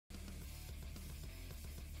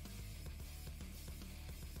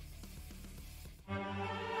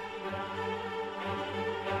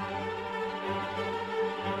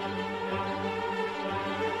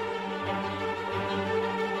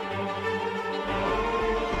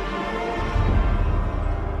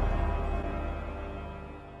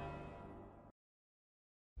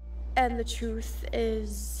And the truth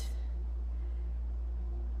is,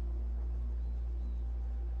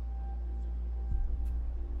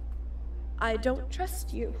 I don't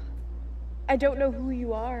trust you. I don't know who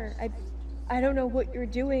you are. I don't know what you're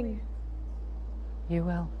doing. You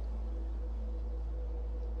will.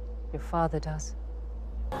 Your father does.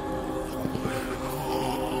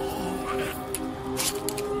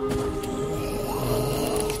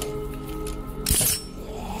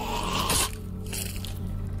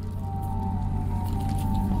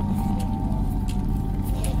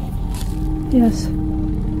 Yes.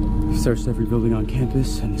 We've searched every building on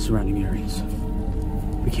campus and the surrounding areas.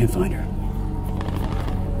 We can't find her.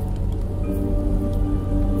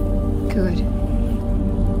 Good.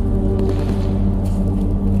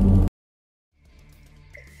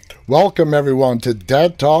 Welcome everyone to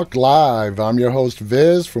Dead Talk Live. I'm your host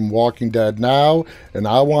Viz from Walking Dead Now, and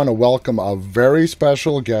I want to welcome a very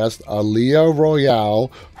special guest, Aliyah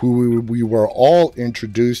Royale, who we were all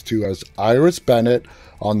introduced to as Iris Bennett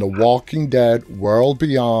on The Walking Dead World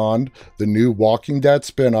Beyond, the new Walking Dead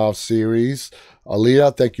spin-off series.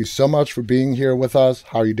 Aliyah, thank you so much for being here with us.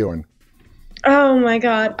 How are you doing? Oh my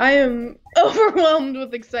god, I am overwhelmed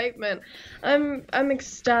with excitement. I'm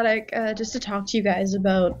ecstatic just to talk to you guys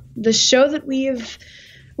about the show that we've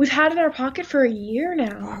had in our pocket for a year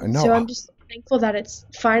now. I know. So I'm just thankful that it's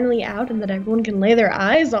finally out and that everyone can lay their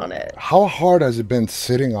eyes on it. How hard has it been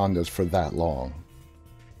sitting on this for that long?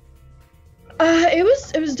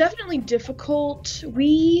 It was definitely difficult.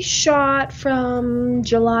 We shot from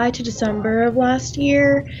July to December of last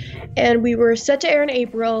year, and we were set to air in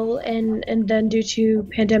April, and then due to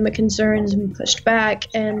pandemic concerns, we pushed back.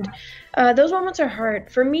 And those moments are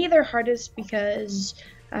hard. For me, they're hardest because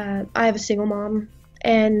I have a single mom,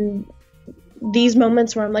 and these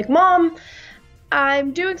moments where I'm like, Mom,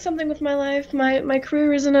 I'm doing something with my life. My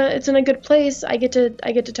career is in a good place. I get to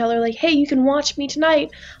tell her like, hey, you can watch me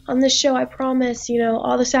tonight on this show. I promise. You know,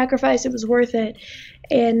 all the sacrifice, it was worth it.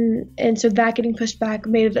 And so that getting pushed back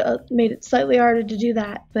made it slightly harder to do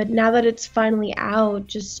that. But now that it's finally out,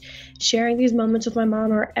 just sharing these moments with my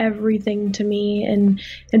mom are everything to me. And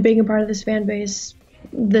being a part of this fan base,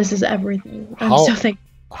 this is everything. I'm so thankful.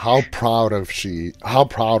 How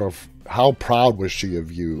proud was she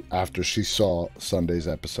of you after she saw Sunday's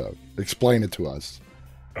episode? Explain it to us.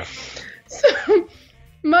 So,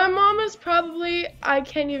 my mom has probably, I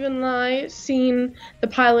can't even lie, seen the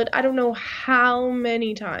pilot I don't know how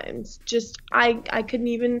many times. Just, I couldn't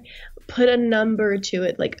even put a number to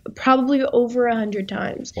it, like probably over 100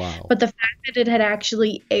 times. Wow. But the fact that it had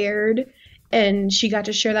actually aired and she got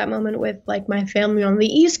to share that moment with like my family on the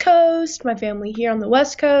East Coast, my family here on the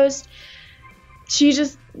West Coast, she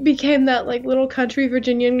just became that like little country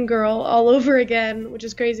Virginian girl all over again, which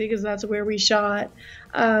is crazy because that's where we shot.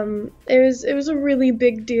 It was a really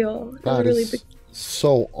big deal. That is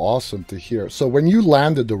so awesome to hear. So when you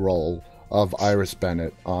landed the role of Iris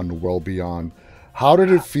Bennett on World Beyond, how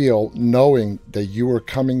did it feel knowing that you were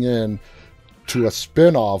coming in to a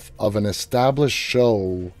spin-off of an established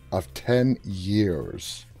show of 10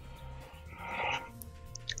 years?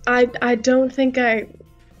 I don't think I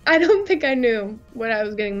knew what I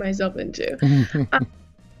was getting myself into.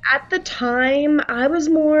 At the time, I was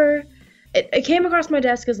more... It came across my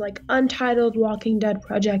desk as, like, Untitled Walking Dead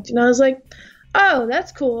Project. And I was like, oh,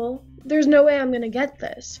 that's cool. There's no way I'm going to get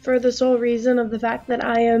this. For the sole reason of the fact that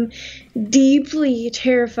I am deeply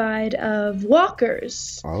terrified of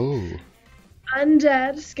walkers. Oh.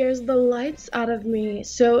 Undead scares the lights out of me.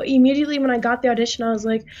 So immediately when I got the audition, I was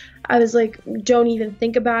like, don't even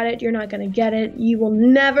think about it. You're not going to get it. You will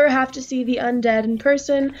never have to see the undead in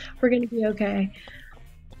person. We're going to be okay.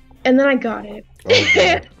 And then I got it.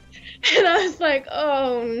 Oh, and I was like,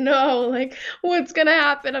 oh no, like what's going to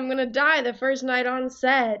happen? I'm going to die the first night on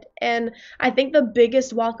set. And I think the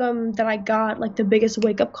biggest welcome that I got, like the biggest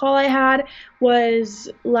wake up call I had was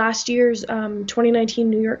last year's 2019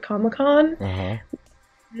 New York Comic-Con. Uh-huh.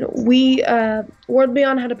 We World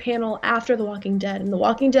Beyond had a panel after The Walking Dead, and The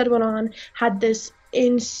Walking Dead went on, had this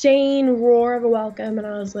insane roar of a welcome, and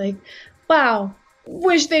I was like, wow,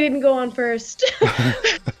 wish they didn't go on first.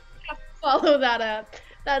 Follow that up.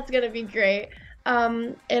 That's gonna be great.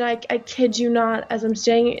 And I kid you not, as I'm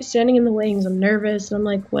standing in the wings, I'm nervous, and I'm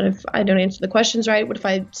like, what if I don't answer the questions right? What if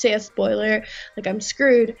I say a spoiler? Like, I'm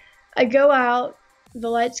screwed. I go out, the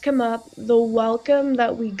lights come up, the welcome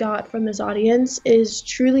that we got from this audience is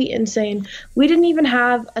truly insane. We didn't even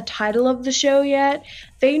have a title of the show yet.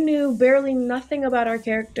 They knew barely nothing about our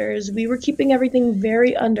characters. We were keeping everything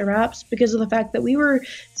very under wraps because of the fact that we were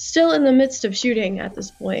still in the midst of shooting at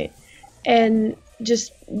this point. And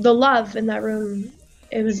just the love in that room,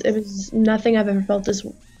 it was nothing I've ever felt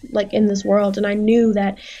like in this world, and I knew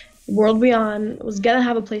that World Beyond was gonna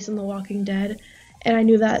have a place in The Walking Dead, and I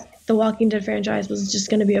knew that the Walking Dead franchise was just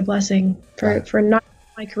gonna be a blessing for not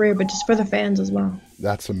my career, but just for the fans as well.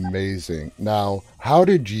 That's amazing. Now, how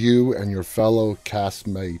did you and your fellow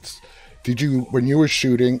castmates, when you were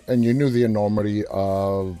shooting and you knew the enormity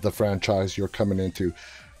of the franchise you're coming into,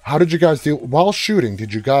 how did you guys deal while shooting?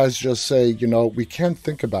 Did you guys just say, we can't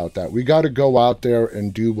think about that. We got to go out there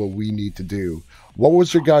and do what we need to do? What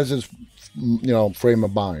was your guys' frame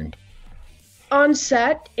of mind? On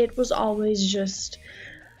set, it was always just,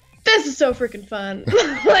 this is so freaking fun.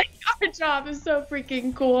 Like, our job is so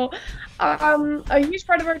freaking cool. A huge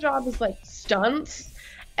part of our job is like stunts.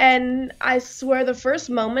 And I swear the first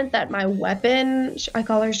moment that my weapon, I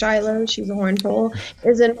call her Shiloh, she's a hornpole,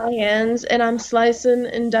 is in my hands and I'm slicing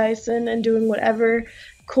and dicing and doing whatever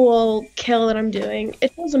cool kill that I'm doing,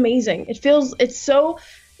 it feels amazing. It's so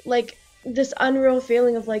like this unreal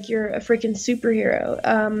feeling of like you're a freaking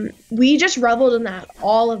superhero. We just reveled in that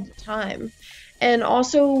all of the time. And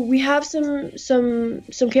also we have some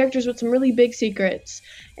characters with some really big secrets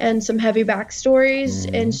and some heavy backstories,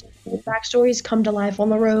 and backstories come to life on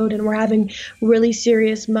the road, and we're having really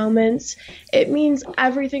serious moments. It means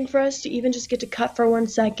everything for us to even just get to cut for 1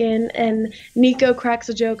 second and Nico cracks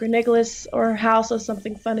a joke or Nicholas or Hal says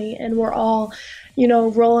something funny and we're all,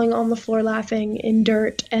 rolling on the floor laughing in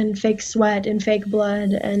dirt and fake sweat and fake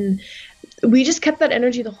blood, and we just kept that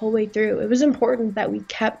energy the whole way through. It was important that we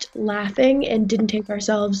kept laughing and didn't take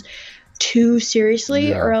ourselves too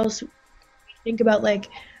seriously, or else we think about like,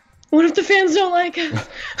 what if the fans don't like us?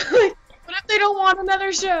 Like, what if they don't want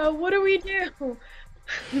another show? What do we do?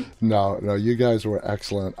 No, you guys were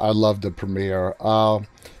excellent. I loved the premiere.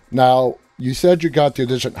 Now, you said you got the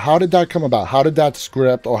audition. How did that come about? How did that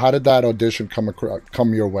script or how did that audition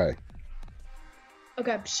come your way?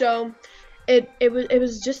 Okay, so it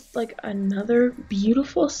was just like another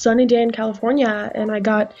beautiful sunny day in California, and I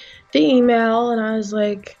got the email and I was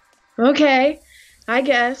like, okay, I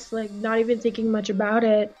guess, like not even thinking much about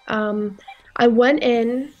it. I went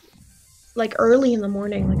in like early in the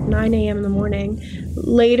morning, like 9 a.m. in the morning.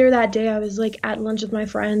 Later that day I was like at lunch with my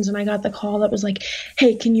friends and I got the call that was like,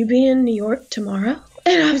 hey, can you be in New York tomorrow?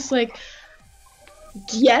 And I was like,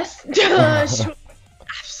 yes, sure,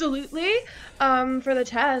 absolutely. For the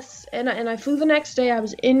test, and I flew the next day. I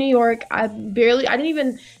was in New York. I didn't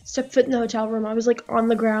even step foot in the hotel room. I was like on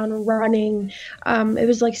the ground running. It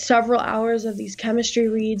was like several hours of these chemistry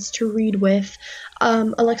reads to read with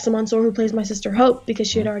Alexa Mansour, who plays my sister Hope, because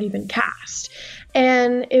she had already been cast.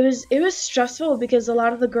 And it was stressful because a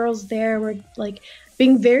lot of the girls there were like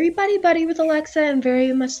being very buddy with Alexa and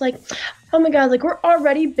very much like, oh my god, like we're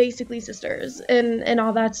already basically sisters and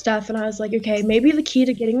all that stuff. And I was like, okay, maybe the key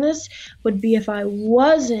to getting this would be if I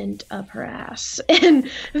wasn't up her ass. And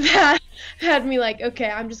that had me like, okay,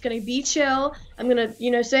 I'm just gonna be chill. I'm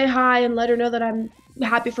gonna, say hi and let her know that I'm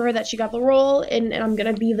happy for her that she got the role, and I'm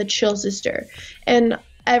gonna be the chill sister. And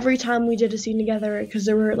every time we did a scene together, because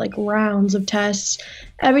there were like rounds of tests,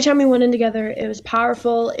 every time we went in together, it was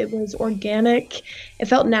powerful, it was organic, it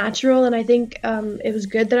felt natural, and I think it was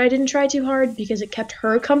good that I didn't try too hard because it kept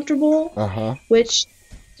her comfortable, which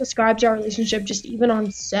describes our relationship just even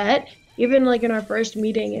on set. Even like in our first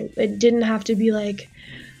meeting, it didn't have to be like,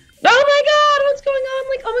 oh my god, what's going on?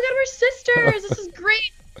 Like, oh my god, we're sisters, this is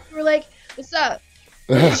great. We were like, what's up?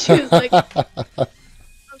 And she was like,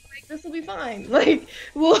 this will be fine. Like,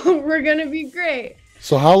 well, we're gonna be great.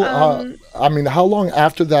 So how long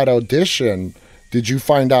after that audition did you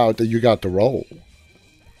find out that you got the role?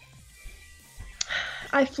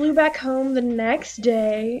 I flew back home the next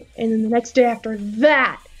day, and then the next day after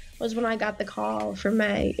that was when I got the call from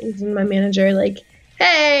my manager, like,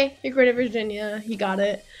 hey, you're great at Virginia, you got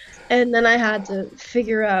it. And then I had to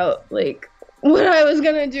figure out like what I was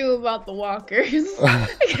gonna do about the walkers.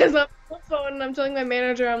 Because I'm on the phone and I'm telling my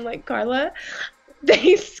manager, I'm like, Carla,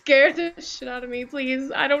 they scared the shit out of me,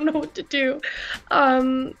 please. I don't know what to do.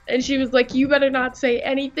 And she was like, you better not say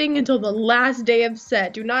anything until the last day of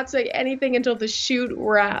set. Do not say anything until the shoot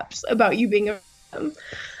wraps about you being a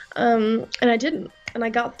and I didn't. And I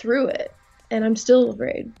got through it. And I'm still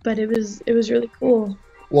afraid. But it was really cool.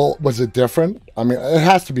 Well, was it different? I mean, it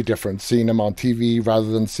has to be different seeing him on TV rather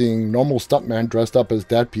than seeing normal stuntmen dressed up as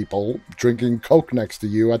dead people drinking Coke next to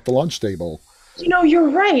you at the lunch table. You're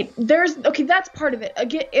right. That's part of it.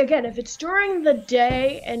 Again, if it's during the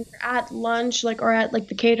day and you're at lunch, like, or at like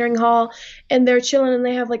the catering hall, and they're chilling and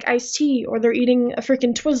they have like iced tea or they're eating a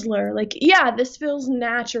freaking Twizzler, like, yeah, this feels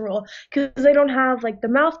natural because they don't have like the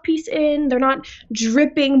mouthpiece in, they're not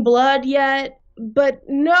dripping blood yet. But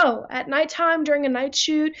no, at nighttime during a night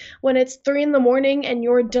shoot, when it's 3 in the morning and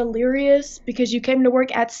you're delirious because you came to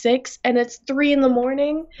work at 6 and it's 3 in the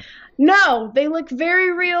morning, no, they look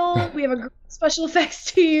very real. We have a great special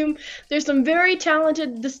effects team. There's some very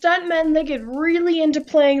talented, the stuntmen, they get really into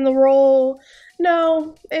playing the role.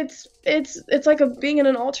 No, it's like being in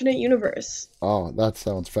an alternate universe. Oh, that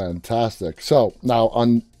sounds fantastic. So now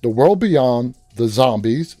on the world beyond, the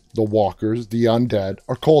zombies, the walkers, the undead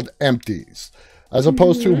are called empties, as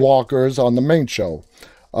opposed to walkers on the main show.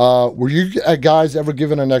 Were you guys ever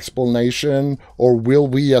given an explanation, or will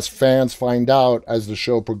we as fans find out as the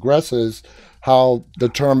show progresses how the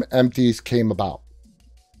term empties came about?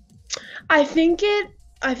 I think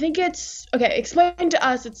it's okay. Explained to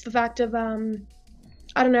us, it's the fact of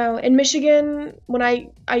I don't know. In Michigan, when I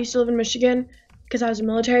used to live in Michigan because I was a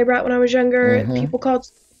military brat when I was younger, people called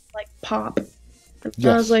it, like pop. And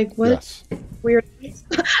I was like, what? Yes. Weird.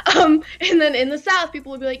 And then in the South,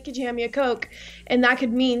 people would be like, could you hand me a Coke? And that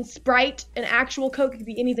could mean Sprite. An actual Coke could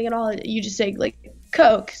be anything at all. You just say like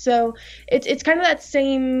Coke. So it's kind of that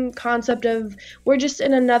same concept of we're just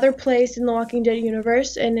in another place in the Walking Dead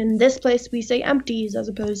universe, and in this place we say empties as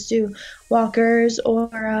opposed to walkers.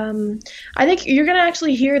 Or I think you're gonna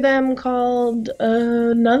actually hear them called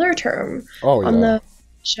another term on the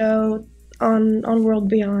show. On World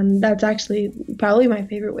Beyond. That's actually probably my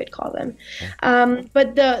favorite way to call them.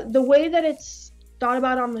 But the way that it's thought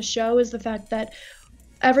about on the show is the fact that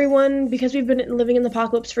everyone, because we've been living in the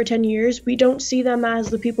apocalypse for 10 years, we don't see them as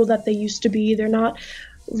the people that they used to be. They're not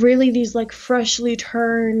really these like freshly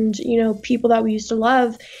turned, people that we used to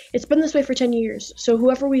love. It's been this way for 10 years. So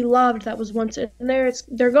whoever we loved that was once in there,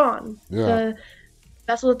 they're gone. Yeah. The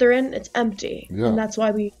vessel that they're in, it's empty. Yeah. And that's why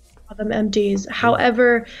we call them empties.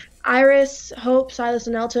 However, Iris, Hope, Silas,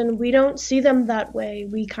 and Elton, we don't see them that way.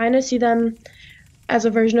 We kind of see them as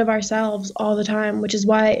a version of ourselves all the time, which is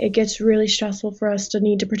why it gets really stressful for us to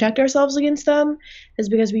need to protect ourselves against them, is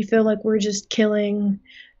because we feel like we're just killing,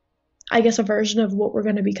 I guess, a version of what we're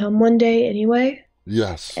going to become one day anyway.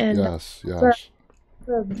 Yes, and yes.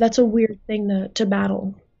 That's a weird thing to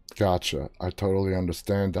battle. Gotcha. I totally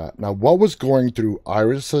understand that. Now, what was going through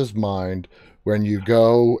Iris's mind when you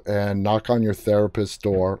go and knock on your therapist's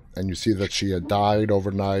door and you see that she had died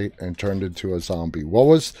overnight and turned into a zombie? What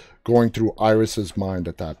was going through Iris's mind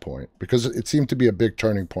at that point? Because it seemed to be a big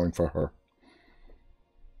turning point for her.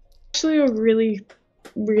 Actually, a really,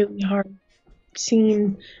 really hard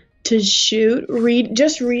scene to shoot.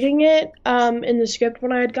 Just reading it in the script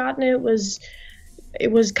when I had gotten it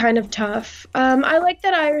was kind of tough. I like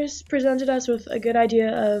that Iris presented us with a good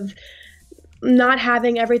idea of not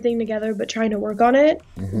having everything together but trying to work on it,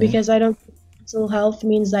 because I don't think mental health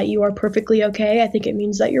means that you are perfectly okay. I think it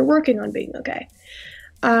means that you're working on being okay.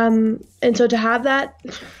 And so to have that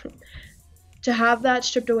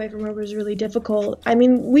stripped away from her was really difficult. I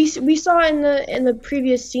mean, we saw in the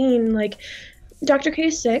previous scene, like, Dr.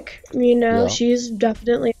 K's sick, she's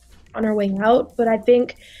definitely on her way out, but I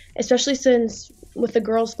think especially since with the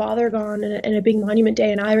girl's father gone and it being Monument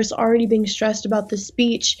Day and Iris already being stressed about the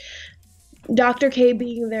speech, Dr. K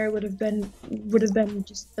being there would have been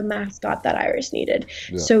just the mascot that Iris needed.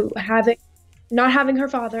 Yeah. So not having her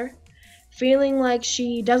father, feeling like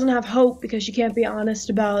she doesn't have hope because she can't be honest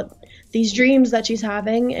about these dreams that she's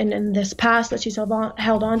having and this past that she's held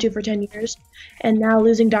on to for 10 years, and now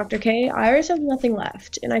losing Dr. K, Iris has nothing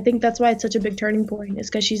left. And I think that's why it's such a big turning point, is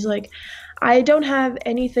because she's like, I don't have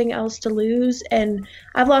anything else to lose, and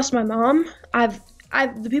I've lost my mom.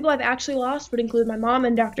 The people I've actually lost would include my mom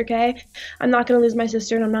and Dr. K. I'm not going to lose my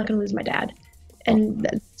sister, and I'm not going to lose my dad. And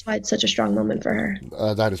that's why it's such a strong moment for her.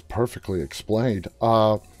 That is perfectly explained.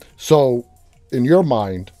 So, in your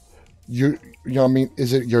mind,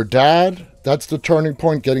 is it your dad that's the turning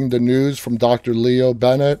point, getting the news from Dr. Leo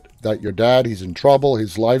Bennett that your dad, he's in trouble,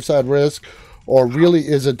 his life's at risk? Or really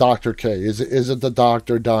is it Dr. K? Is it the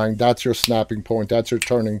doctor dying? That's your snapping point. That's your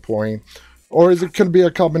turning point. Or is it going to be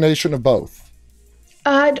a combination of both?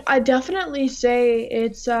 I definitely say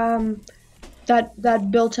it's that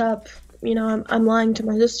built up, I'm lying to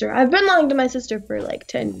my sister. I've been lying to my sister for like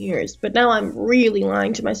 10 years, but now I'm really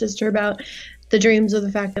lying to my sister about the dreams of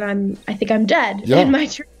the fact that I think I'm dead in my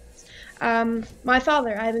dreams. My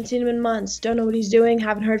father, I haven't seen him in months, don't know what he's doing,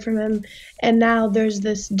 haven't heard from him, and now there's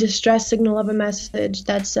this distress signal of a message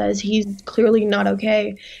that says he's clearly not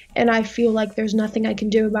okay, and I feel like there's nothing I can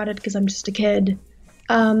do about it because I'm just a kid.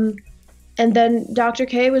 And then Dr.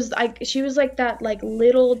 K she was like that like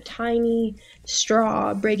little tiny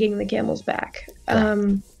straw breaking the camel's back.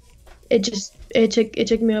 it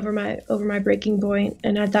took me over my breaking point,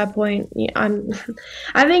 and at that point,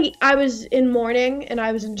 I think I was in mourning and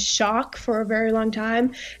I was in shock for a very long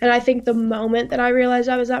time, and I think the moment that I realized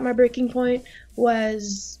I was at my breaking point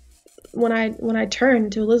was when I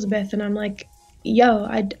turned to Elizabeth and I'm like, yo,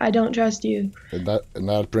 I don't trust you. And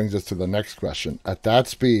that brings us to the next question. At that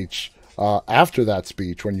speech, after that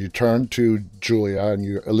speech, when you turned to Julia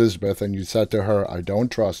and Elizabeth, and you said to her, I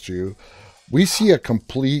don't trust you, we see a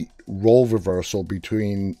complete role reversal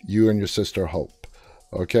between you and your sister Hope.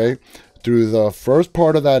 Okay? Through the first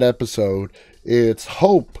part of that episode, it's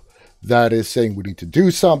Hope that is saying we need to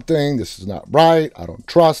do something. This is not right. I don't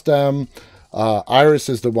trust them. Iris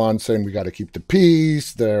is the one saying we got to keep the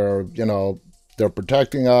peace. They're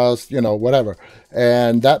protecting us, whatever.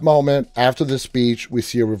 And that moment after the speech, we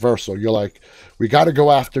see a reversal. You're like, we got to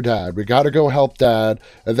go after Dad. We got to go help Dad.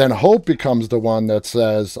 And then Hope becomes the one that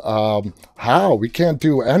says, how? We can't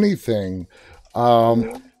do anything.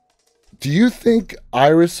 Do you think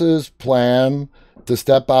Iris's plan to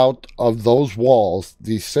step out of those walls,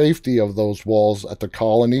 the safety of those walls at the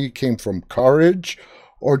colony, came from courage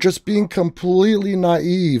or just being completely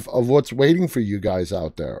naive of what's waiting for you guys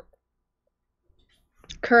out there?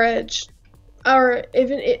 Courage. Or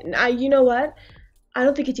even, you know what? I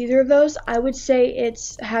don't think it's either of those. I would say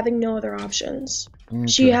it's having no other options. Okay.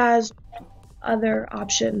 She has other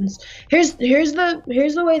options. Here's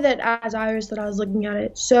the way that as Iris that I was looking at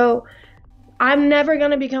it. So I'm never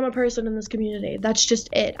going to become a person in this community. That's just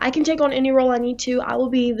it. I can take on any role I need to. I will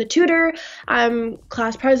be the tutor. I'm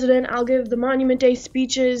class president. I'll give the Monument Day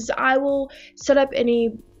speeches. I will set up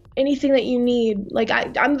anything that you need. Like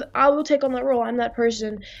I will take on that role. I'm that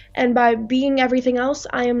person. And by being everything else,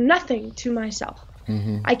 I am nothing to myself.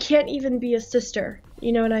 Mm-hmm. I can't even be a sister.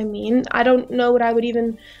 You know what I mean? I don't know what I would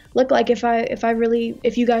even look like if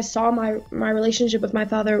you guys saw my relationship with my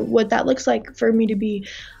father, what that looks like for me to be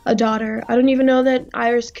a daughter. I don't even know that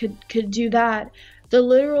Iris could do that. The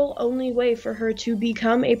literal only way for her to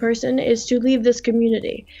become a person is to leave this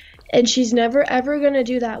community. And she's never ever going to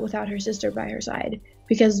do that without her sister by her side,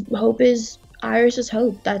 because Iris is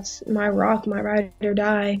hope. That's my rock, my ride or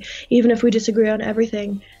die, even if we disagree on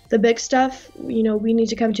everything. The big stuff, we need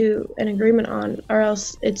to come to an agreement on, or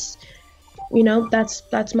else it's,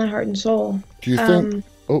 that's my heart and soul. Do you think,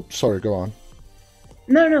 sorry, go on.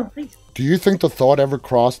 No, please. Do you think the thought ever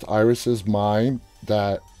crossed Iris's mind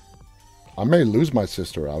that I may lose my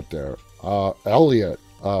sister out there? Elliot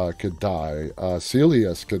could die.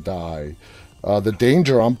 Celius could die. The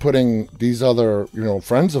danger I'm putting these other,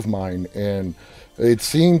 friends of mine in. It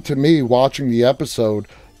seemed to me, watching the episode,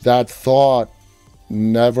 that thought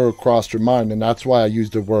never crossed your mind, and that's why I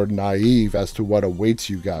used the word naive as to what awaits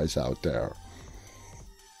you guys out there.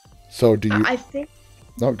 So do you...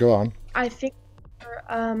 No, go on. I think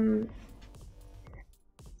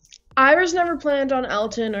Iris never planned on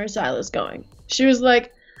Elton or Silas going. She was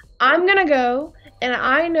like, I'm gonna go, and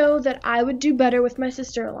I know that I would do better with my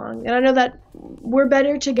sister along, and I know that we're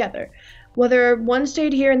better together. Whether one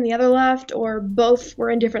stayed here and the other left, or both were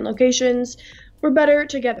in different locations, we're better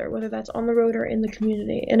together, whether that's on the road or in the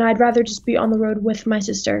community. And I'd rather just be on the road with my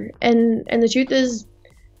sister. And the truth is,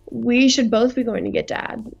 we should both be going to get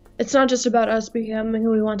Dad. It's not just about us becoming who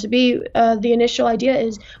we want to be. The initial idea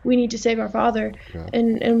is we need to save our father, yeah.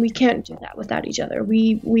 and we can't do that without each other.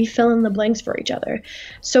 We fill in the blanks for each other.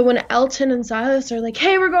 So when Elton and Silas are like,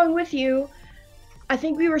 hey, we're going with you, I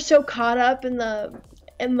think we were so caught up in the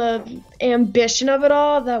ambition of it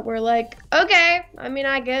all that we're like, okay,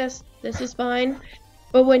 I guess this is fine.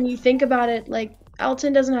 But when you think about it, like,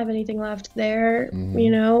 Elton doesn't have anything left there.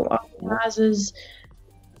 Mm-hmm. All he has is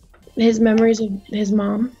his memories of his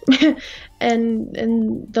mom and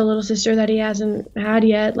the little sister that he hasn't had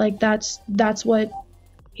yet. Like, that's what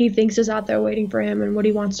he thinks is out there waiting for him and what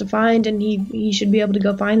he wants to find, and he should be able to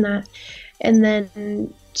go find that. And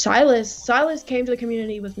then Silas came to the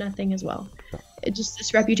community with nothing as well. Just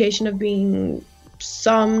this reputation of being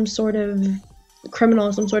some sort of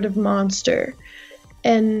criminal, some sort of monster,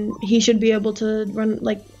 and he should be able to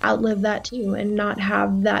outlive that too, and not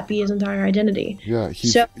have that be his entire identity. Yeah,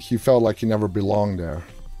 he felt like he never belonged there.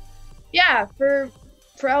 Yeah, for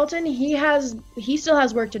Elton, he still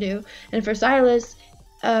has work to do, and for Silas,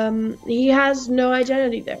 he has no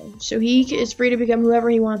identity there, so he is free to become whoever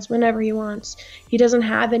he wants, whenever he wants. He doesn't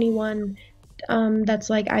have anyone that's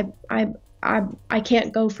like, I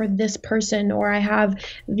can't go for this person, or I have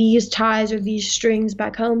these ties or these strings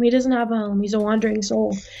back home. He doesn't have a home. He's a wandering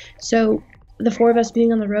soul. So the four of us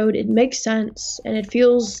being on the road, it makes sense, and it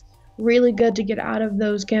feels really good to get out of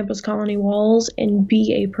those campus colony walls and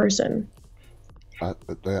be a person.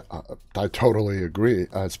 I totally agree,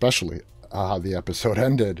 especially how the episode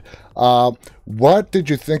ended. What did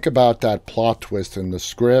you think about that plot twist in the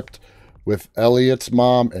script with Elliot's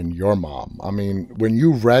mom and your mom? I mean, when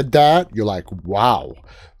you read that, you're like, wow,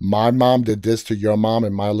 my mom did this to your mom,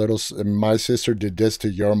 and my sister did this to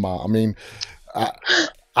your mom. I mean,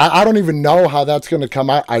 I don't even know how that's going to come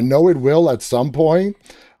out. I know it will at some point,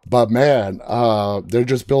 but man, they're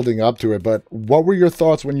just building up to it. But what were your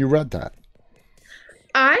thoughts when you read that?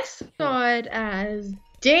 I saw it as,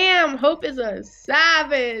 damn, Hope is a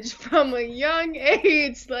savage from a young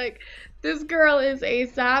age. Like, this girl is a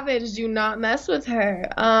savage. Do not mess with her.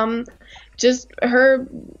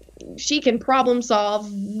 She can problem solve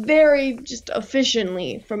very just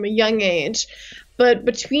efficiently from a young age. But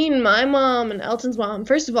between my mom and Elton's mom,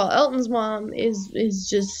 first of all, Elton's mom is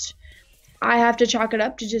just, I have to chalk it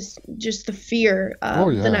up to just the fear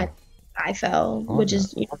of the night I fell, which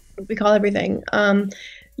is, you know, what we call everything.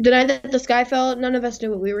 The night that the sky fell, none of us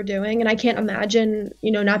knew what we were doing, and I can't imagine,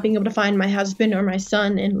 you know, not being able to find my husband or my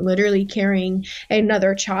son and literally carrying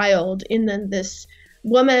another child, and then this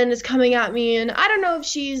woman is coming at me, and I don't know if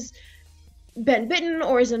she's been bitten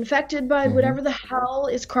or is infected by whatever the hell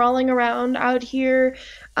is crawling around out here.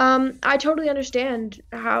 I totally understand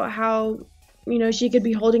how you know, she could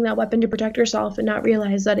be holding that weapon to protect herself and not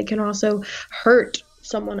realize that it can also hurt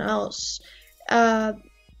someone else.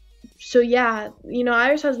 So yeah, you know,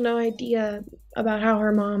 Iris has no idea about how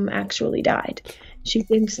her mom actually died. She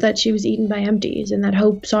thinks that she was eaten by empties and that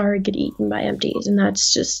Hope saw her get eaten by empties, and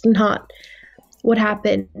that's just not what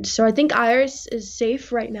happened. So I think Iris is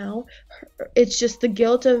safe right now. It's just the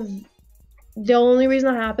guilt of the only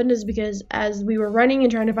reason that happened is because as we were running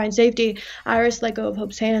and trying to find safety, Iris let go of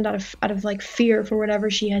Hope's hand out of like fear for whatever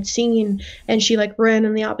she had seen, and she like ran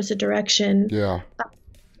in the opposite direction. Yeah.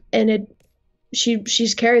 And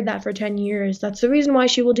she's carried that for 10 years. That's the reason why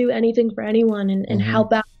she will do anything for anyone and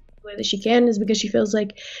help out the way that she can, is because she feels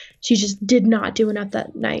like she just did not do enough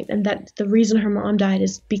that night, and that the reason her mom died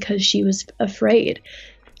is because she was afraid.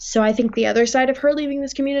 So I think the other side of her leaving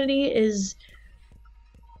this community is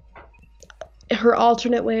her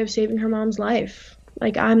alternate way of saving her mom's life.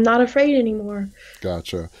 Like, I'm not afraid anymore.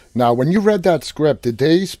 Gotcha. Now, when you read that script, did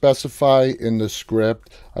they specify in the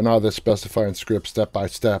script, I know they specify in script step by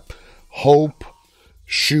step, Hope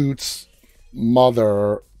shoots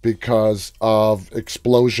mother because of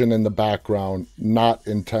explosion in the background, not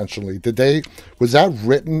intentionally? Was that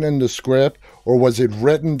written in the script, or was it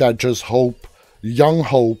written that just young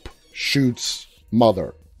Hope shoots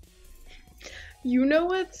mother? You know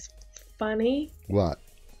what's funny? What?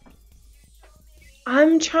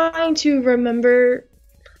 I'm trying to remember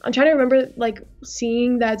like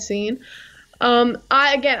seeing that scene.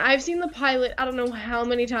 I've seen the pilot I don't know how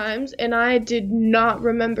many times, and I did not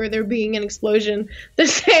remember there being an explosion the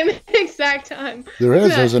same exact time.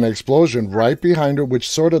 There's an explosion right behind her, which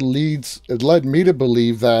sort of led me to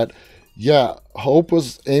believe that, yeah, Hope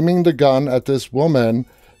was aiming the gun at this woman,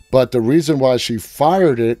 but the reason why she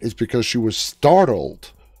fired it is because she was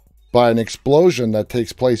startled by an explosion that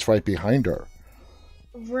takes place right behind her.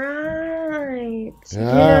 Right.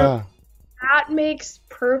 Yeah. That makes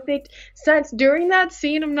perfect sense. During that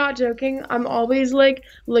scene, I'm not joking, I'm always like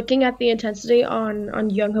looking at the intensity on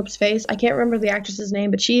young Hope's face. I can't remember the actress's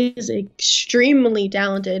name, but she is extremely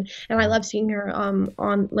talented, and I love seeing her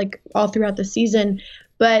on like all throughout the season.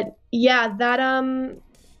 But yeah, that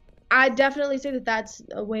I definitely say that that's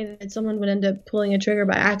a way that someone would end up pulling a trigger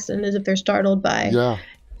by accident, is if they're startled by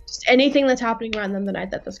just anything that's happening around them the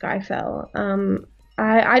night that the sky fell.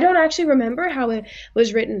 I don't actually remember how it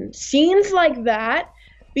was written. Scenes like that,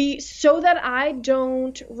 so that I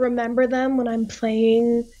don't remember them when I'm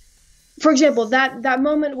playing. For example, that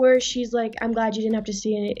moment where she's like, "I'm glad you didn't have to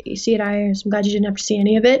see it, Iris. I'm glad you didn't have to see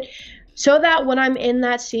any of it." So that when I'm in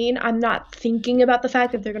that scene, I'm not thinking about the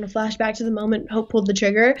fact that they're going to flash back to the moment Hope pulled the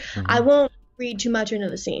trigger. I won't read too much into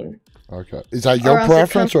the scene. Okay. Is that your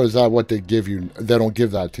preference, or is that what they give you? They don't give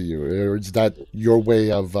that to you, or is that your way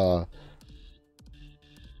of?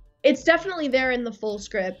 It's definitely there in the full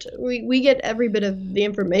script. We get every bit of the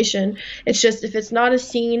information. It's just if it's not a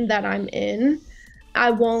scene that I'm in,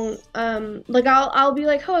 I won't I'll be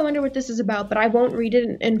like, oh, I wonder what this is about, but I won't read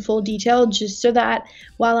it in full detail, just so that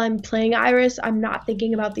while I'm playing Iris, I'm not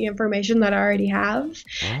thinking about the information that I already have.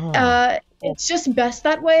 It's just best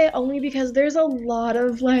that way, only because there's a lot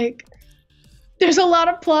of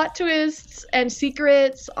plot twists and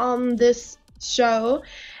secrets on this show,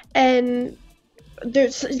 and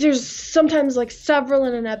there's sometimes like several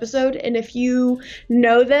in an episode, and if you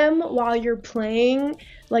know them while you're playing,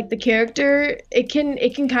 like the character, it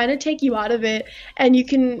can kind of take you out of it, and you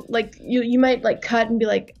can like you might like cut and be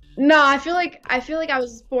like, no, I feel like I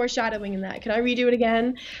was foreshadowing in that. Can I redo it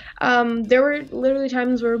again? There were literally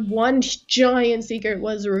times where one giant secret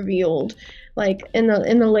was revealed, like in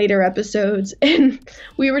the later episodes, and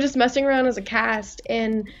we were just messing around as a cast,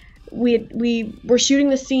 and we were shooting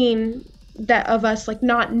the scene that of us like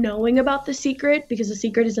not knowing about the secret, because the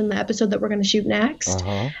secret is in the episode that we're going to shoot next.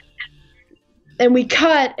 And we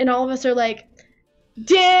cut, and all of us are like,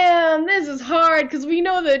 damn, this is hard because we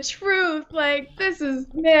know the truth. Like, this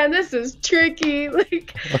is tricky.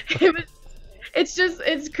 Like,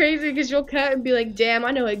 it's crazy because you'll cut and be like, damn,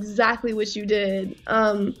 I know exactly what you did.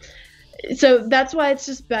 So that's why it's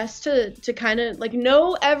just best to kind of like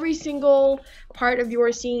know every single part of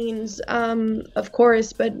your scenes, of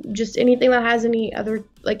course, but just anything that has any other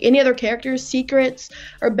characters' secrets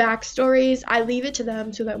or backstories, I leave it to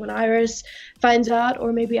them so that when Iris finds out,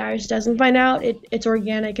 or maybe Iris doesn't find out, it's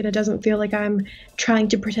organic and it doesn't feel like I'm trying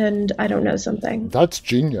to pretend I don't know something. That's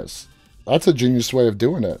genius. That's a genius way of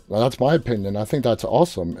doing it. Well, that's my opinion. I think that's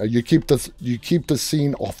awesome. You keep the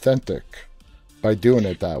scene authentic by doing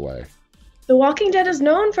it that way. The Walking Dead is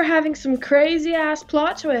known for having some crazy ass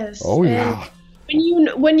plot twists. Oh yeah. And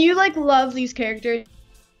when you like love these characters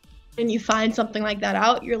and you find something like that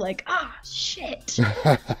out, you're like, shit.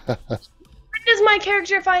 When does my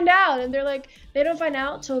character find out? And they're like, they don't find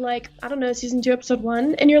out till like, I don't know, season 2, episode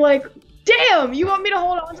 1. And you're like, damn, you want me to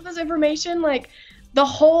hold on to this information like the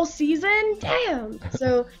whole season? Damn.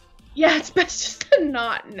 So yeah, it's best just to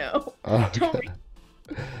not know. Okay.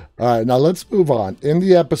 All right, now let's move on. In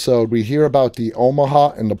the episode, we hear about the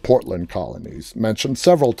Omaha and the Portland colonies, mentioned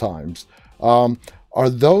several times. Are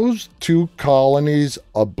those two colonies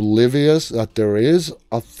oblivious that there is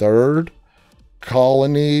a third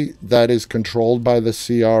colony that is controlled by the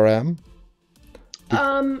CRM?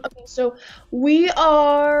 Okay, so we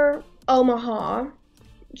are Omaha.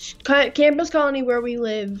 Campus colony where we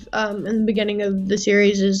live in the beginning of the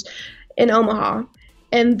series is in Omaha.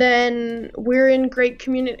 And then we're in Great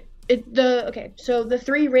Community. So the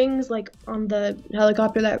 3 rings, like on the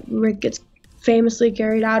helicopter that Rick gets famously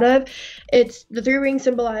carried out of, it's the 3 rings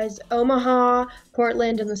symbolize Omaha,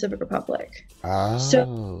 Portland, and the Civic Republic. Oh.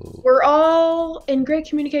 So we're all in great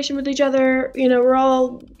communication with each other. You know, we're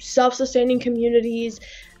all self-sustaining communities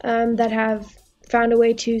that have found a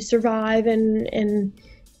way to survive and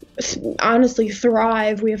honestly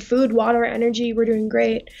thrive. We have food, water, energy. We're doing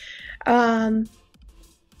great.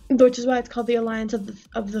 Which is why it's called the Alliance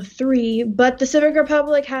of the 3. But the Civic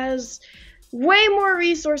Republic has way more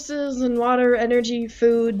resources and water, energy,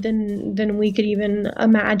 food than we could even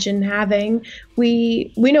imagine having.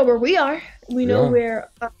 We know where we are. We know where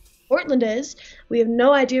Portland is. We have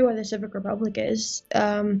no idea where the Civic Republic is.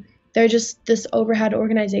 They're just this overhead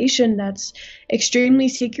organization that's extremely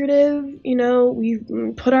secretive. You know, we've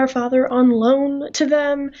put our father on loan to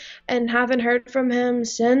them and haven't heard from him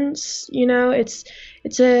since. You know, it's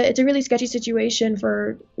a really sketchy situation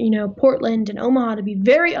for, you know, Portland and Omaha to be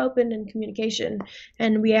very open in communication,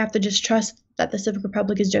 and we have to just trust that the Civic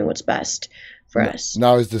Republic is doing what's best for us.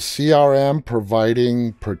 Now, is the CRM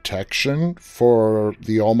providing protection for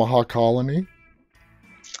the Omaha colony?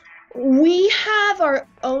 We have our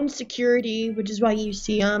own security, which is why you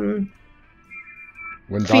see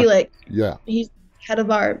Felix. He's head of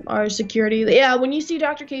our security. Yeah, when you see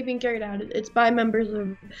Dr. K being carried out, it's by members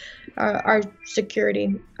of our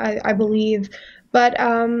security, I believe. But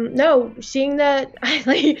no, seeing that, I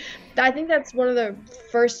think that's one of the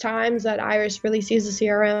first times that Iris really sees the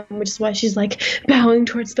CRM, which is why she's like bowing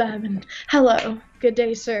towards them and hello, good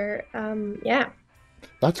day, sir. Yeah.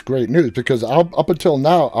 That's great news, because up until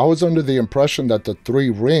now, I was under the impression that the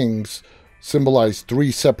 3 rings symbolize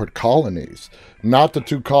 3 separate colonies, not the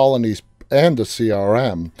 2 colonies and the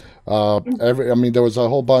CRM. There was a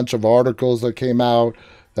whole bunch of articles that came out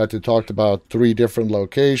that they talked about 3 different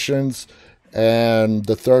locations, and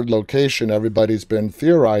the 3rd location, everybody's been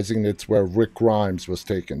theorizing it's where Rick Grimes was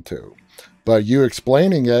taken to. But you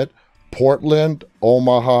explaining it, Portland,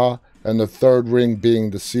 Omaha, and the 3rd ring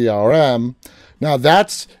being the CRM. Now,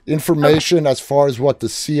 that's information as far as what the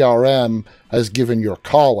CRM has given your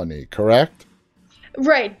colony, correct?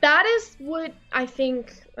 Right. That is what I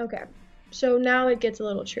think. Okay. So now it gets a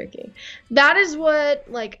little tricky. That is what,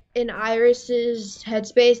 like, in Iris's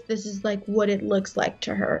headspace, this is, like, what it looks like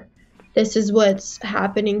to her. This is what's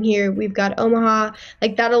happening here. We've got Omaha,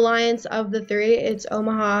 like, that alliance of the 3. It's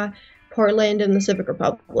Omaha, Portland, and the Civic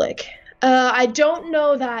Republic. I don't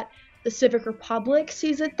know that the Civic Republic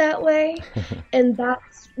sees it that way, and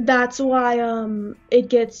that's why it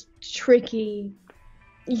gets tricky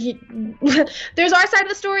there's our side of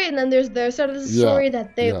the story, and then there's their side of the story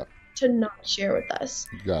that they to not share with us.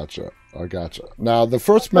 Gotcha. I gotcha. Now, the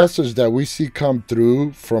first message that we see come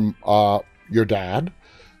through from your dad,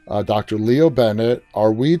 Dr. Leo Bennett,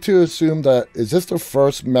 are we to assume that, is this the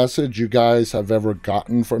first message you guys have ever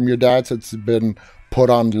gotten from your dad since it's been put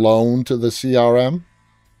on loan to the CRM?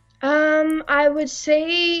 I would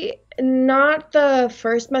say not the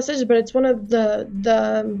first message, but it's one of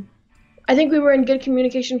the I think we were in good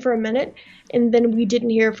communication for a minute, and then we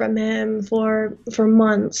didn't hear from him for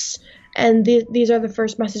months. And these are the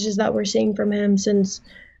first messages that we're seeing from him since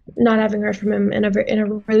not having heard from him in a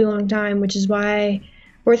really long time, which is why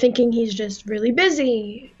we're thinking he's just really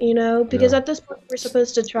busy, because at this point we're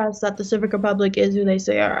supposed to trust that the Civic Republic is who they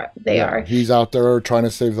say they are. He's out there trying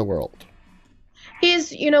to save the world.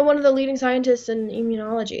 He's, one of the leading scientists in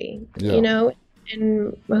immunology,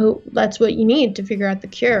 and that's what you need to figure out the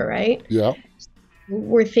cure, right? Yeah.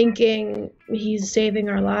 We're thinking he's saving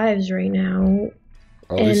our lives right now.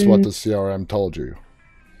 At least what the CRM told you.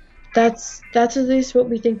 That's at least what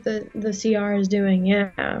we think the CR is doing,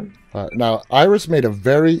 yeah. Now, Iris made a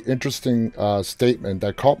very interesting statement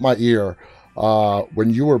that caught my ear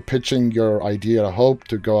when you were pitching your idea to Hope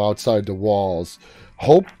to go outside the walls.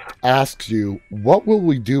 Hope asks you, what will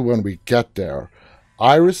we do when we get there?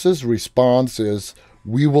 Iris's response is,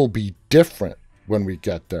 we will be different when we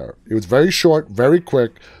get there. It was very short, very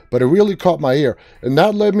quick, but it really caught my ear. And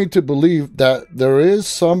that led me to believe that there is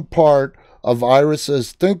some part of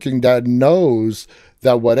Iris's thinking that knows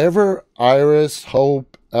that whatever Iris,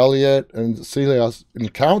 Hope, Elliot, and Celia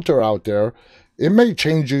encounter out there, it may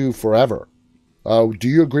change you forever. Do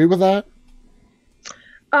you agree with that?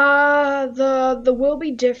 The will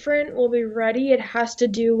be different, will be ready. It has to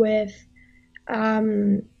do with, I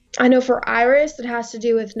know for Iris, it has to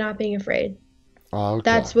do with not being afraid. Okay.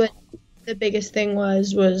 That's what the biggest thing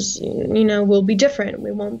was, we'll be different.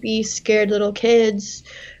 We won't be scared little kids.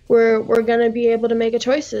 We're going to be able to make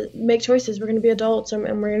choices. We're going to be adults, and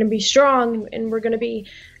we're going to be strong, and we're going to be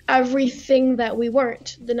everything that we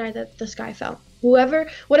weren't the night that the sky fell.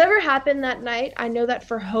 Whatever happened that night, I know that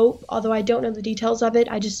for Hope, although I don't know the details of it,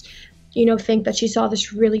 I just, think that she saw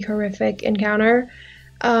this really horrific encounter.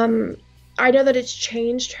 I know that it's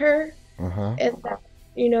changed her, and that,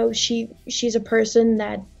 she's a person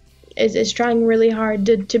that is trying really hard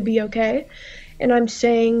to be okay. And I'm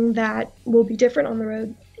saying that we'll be different on the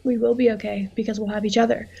road. We will be okay because we'll have each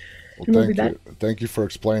other. And we'll be better. Thank you for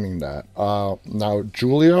explaining that. Now,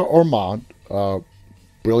 Julia Ormond,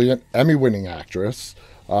 brilliant Emmy-winning actress.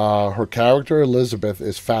 Her character Elizabeth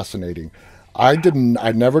is fascinating. I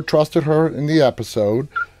never trusted her in the episode,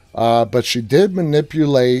 but she did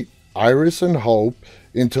manipulate Iris and Hope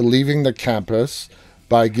into leaving the campus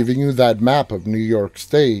by giving you that map of New York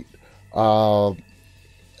State. And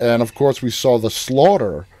of course, we saw the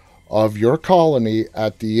slaughter of your colony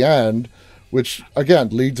at the end, which again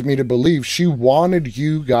leads me to believe she wanted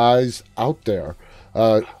you guys out there.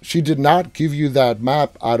 She did not give you that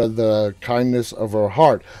map out of the kindness of her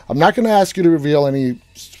heart. I'm not going to ask you to reveal any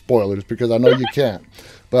spoilers because I know you can't,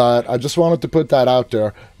 but I just wanted to put that out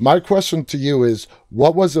there. My question to you is,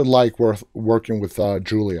 what was it like working with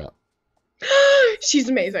Julia? She's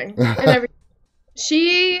amazing. And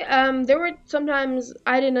there were sometimes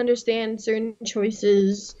I didn't understand certain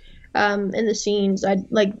choices in the scenes.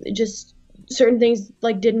 Just certain things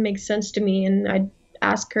didn't make sense to me, and I'd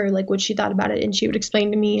ask her what she thought about it, and she would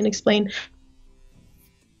explain to me and explain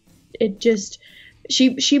it. Just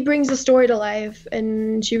she brings the story to life,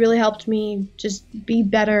 and she really helped me just be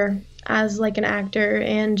better as an actor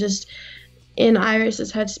and just in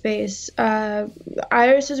Iris's headspace.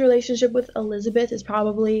 Iris's relationship with Elizabeth is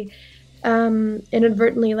probably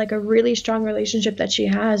inadvertently a really strong relationship that she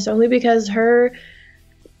has, only because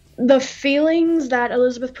the feelings that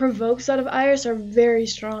Elizabeth provokes out of Iris are very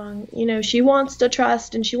strong. She wants to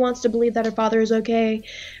trust and she wants to believe that her father is okay,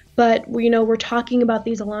 but we're talking about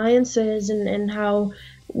these alliances and how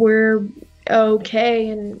we're okay,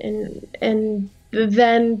 and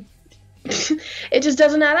then it just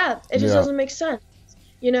doesn't add up. It just doesn't make sense.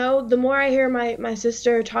 The more I hear my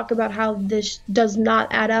sister talk about how this does not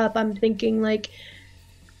add up, I'm thinking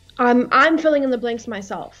I'm filling in the blanks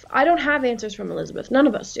myself. I don't have answers from Elizabeth. None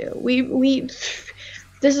of us do.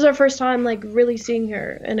 This is our first time really seeing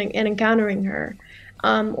her and encountering her,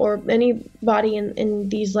 or anybody in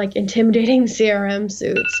these intimidating CRM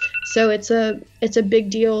suits. So it's a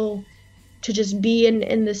big deal to just be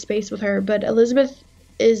in this space with her. But Elizabeth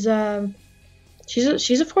is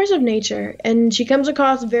she's a force of nature, and she comes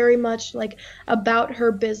across very much about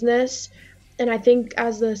her business. And I think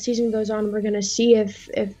as the season goes on, we're gonna see if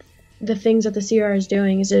the things that the CR is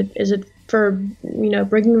doing? Is it for,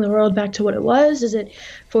 bringing the world back to what it was? Is it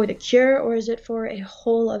for the cure, or is it for a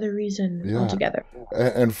whole other reason altogether?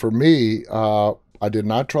 And for me, I did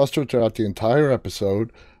not trust her throughout the entire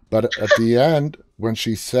episode, but at the end, when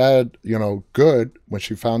she said, good, when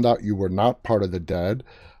she found out you were not part of the dead,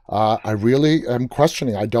 I really am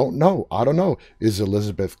questioning. I don't know. Is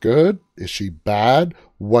Elizabeth good? Is she bad?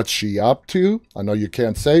 What's she up to? I know you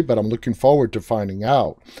can't say, but I'm looking forward to finding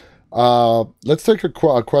out. Let's take a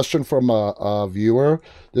question from a viewer.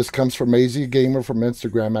 This comes from AZ Gamer from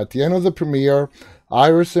Instagram. At the end of the premiere,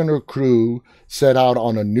 Iris and her crew set out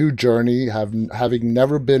on a new journey, having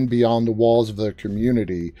never been beyond the walls of their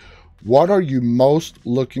community. What are you most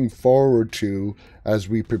looking forward to as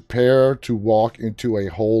we prepare to walk into a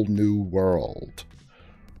whole new world?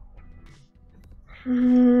 I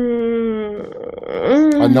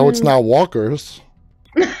know it's not walkers.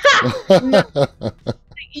 No.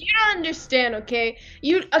 You don't understand, okay?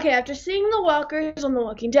 After seeing the walkers on The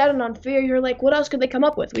Walking Dead and on Fear, you're like, what else could they come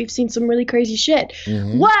up with? We've seen some really crazy shit.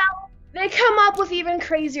 Mm-hmm. Well, they come up with even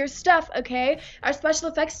crazier stuff, okay? Our special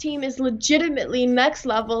effects team is legitimately next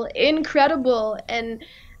level, incredible, and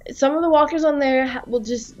some of the walkers on there will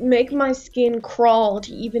just make my skin crawl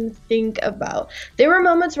to even think about. There were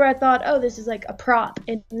moments where I thought, oh, this is like a prop,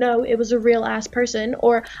 and no, it was a real ass person.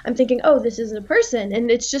 Or I'm thinking, oh, this is a person, and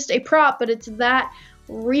it's just a prop, but it's that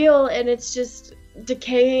real, and it's just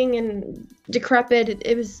decaying and decrepit.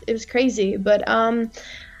 It was crazy. But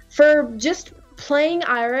for just playing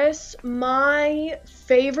Iris, my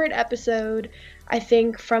favorite episode, I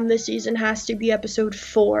think, from this season has to be episode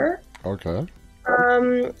 4. Okay.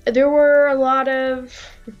 There were a lot of,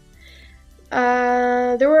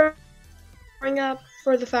 bring up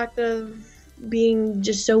for the fact of being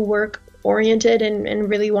just so work oriented and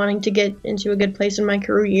really wanting to get into a good place in my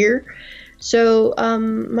career. So,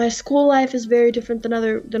 my school life is very different than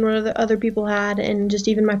what other people had, and just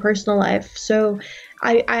even my personal life. So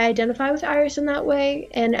I identify with Iris in that way,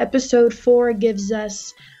 and episode 4 gives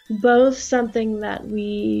us both something that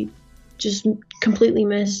we just completely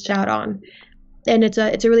missed out on. And it's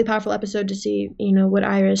a really powerful episode to see, what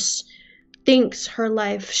Iris thinks her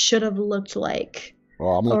life should have looked like.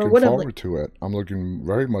 Well, I'm looking forward to it. I'm looking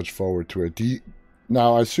very much forward to it.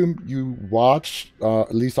 Now, I assume you watched,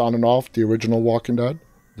 at least on and off, the original Walking Dead,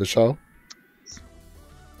 the show?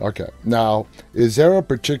 Okay. Now, is there a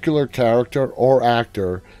particular character or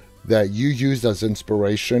actor that you used as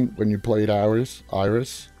inspiration when you played Iris?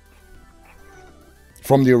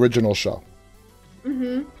 From the original show?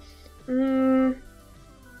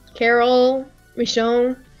 Carol,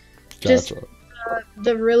 Michonne, just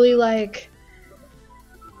the really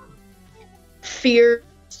fierce,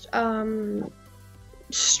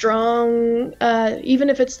 strong. Even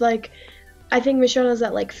if it's I think Michonne has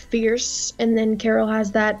that fierce, and then Carol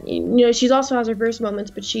has that. She also has her verse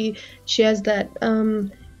moments, but she has that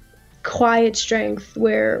quiet strength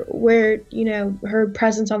where her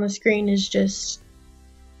presence on the screen is just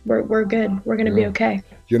we're good. We're gonna be okay.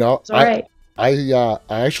 It's all right. I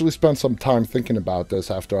actually spent some time thinking about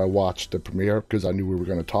this after I watched the premiere, because I knew we were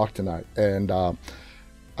going to talk tonight. And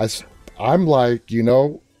I'm like,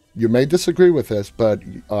 you may disagree with this, but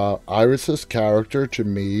Iris's character to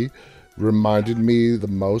me reminded me the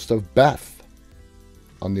most of Beth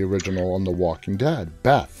on the original on The Walking Dead.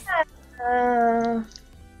 Beth.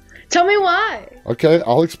 Tell me why. Okay,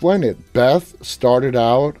 I'll explain it. Beth started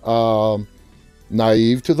out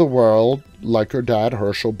naive to the world. Like her dad,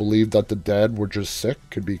 Herschel believed that the dead were just sick,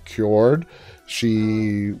 could be cured.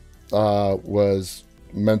 She was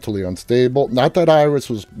mentally unstable. Not that Iris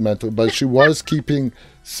was mental, but she was keeping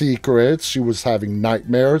secrets. She was having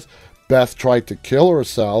nightmares. Beth tried to kill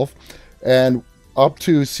herself. And up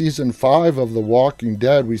to season 5 of The Walking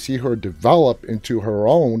Dead, we see her develop into her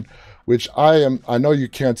own, which I know you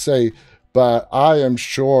can't say, but I am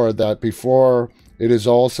sure that before it is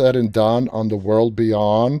all said and done on the world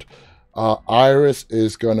beyond, Iris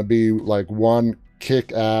is going to be like one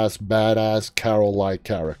kick-ass, badass, Carol-like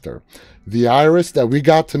character. The Iris that we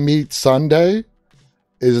got to meet Sunday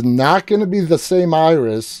is not going to be the same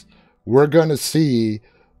Iris we're going to see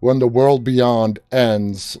when the world beyond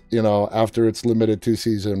ends, after its limited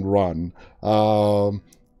 2-season run,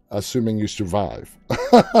 assuming you survive,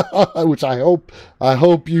 which I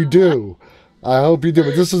hope you do. But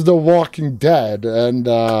this is The Walking Dead, and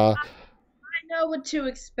I know what to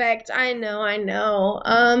expect. I know.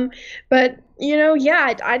 But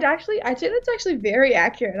I'd say that's actually very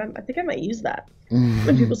accurate. I think I might use that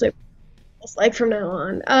when people say it's like from now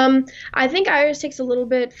on. I think Iris takes a little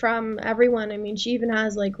bit from everyone. I mean, she even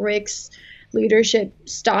has Rick's leadership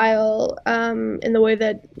style, in the way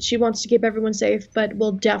that she wants to keep everyone safe, but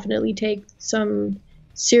will definitely take some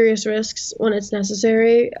serious risks when it's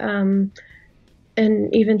necessary, and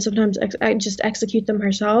even sometimes just execute them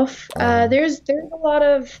herself. There's a lot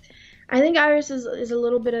of, I think Iris is a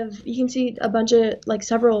little bit of, you can see a bunch of, like,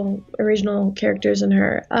 several original characters in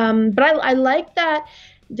her. But I like that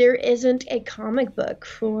there isn't a comic book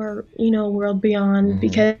for, World Beyond,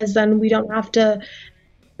 because then we don't have to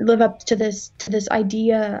live up to this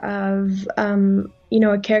idea of,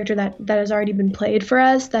 a character that has already been played for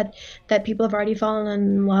us, that people have already fallen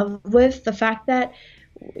in love with. The fact that,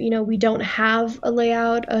 we don't have a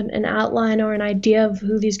layout, an outline, or an idea of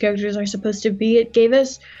who these characters are supposed to be, it gave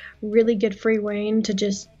us really good free reign to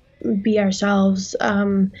just be ourselves,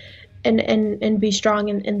 and be strong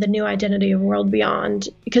in the new identity of World Beyond.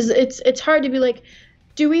 Because it's hard to be like,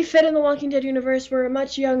 do we fit in the Walking Dead universe? We're a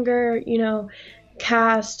much younger,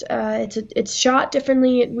 cast. It's shot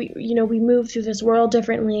differently. We move through this world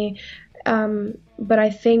differently. But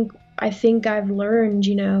I think I've learned,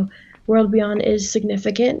 World Beyond is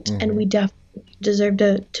significant, and we definitely deserve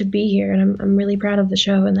to be here. And I'm really proud of the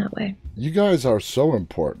show in that way. You guys are so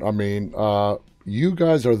important. I mean, you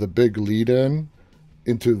guys are the big lead-in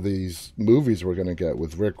into these movies we're going to get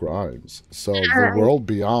with Rick Grimes. So the World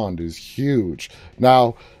Beyond is huge.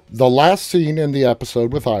 Now, the last scene in the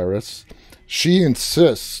episode with Iris, she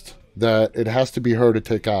insists that it has to be her to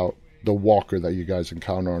take out the walker that you guys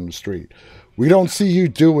encounter on the street. We don't see you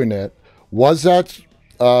doing it. Was that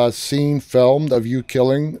scene filmed of you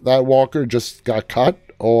killing that walker, just got cut,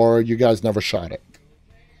 or you guys never shot it?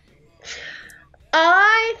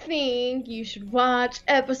 I think you should watch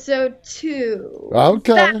episode 2.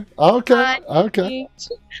 Okay. Huh?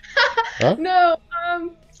 No,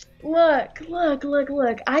 look.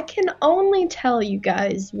 I can only tell you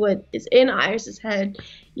guys what is in Iris's head,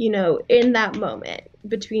 in that moment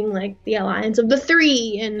between, like, the alliance of the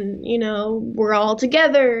three, and, we're all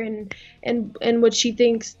together, and what she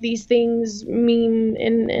thinks these things mean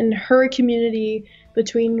in her community,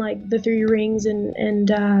 between, like, the Three Rings and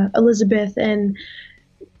Elizabeth, and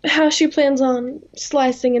how she plans on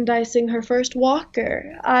slicing and dicing her first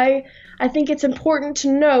walker. I think it's important to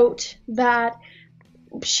note that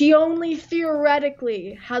she only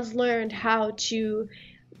theoretically has learned how to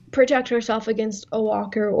protect herself against a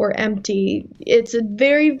walker or empty. It's a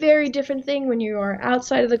very, very different thing when you are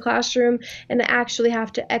outside of the classroom and actually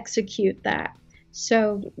have to execute that.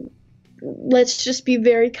 So let's just be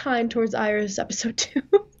very kind towards Iris episode 2.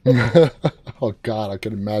 Oh God, I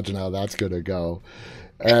can imagine how that's gonna go.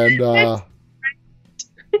 And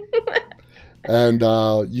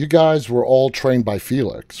you guys were all trained by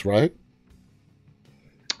Felix, right?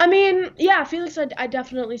 I mean, yeah, Felix, I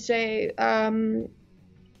definitely say,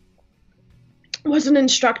 was an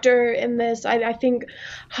instructor in this. I think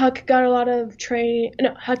Huck got a lot of training.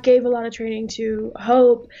 No, Huck gave a lot of training to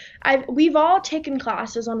Hope. We've all taken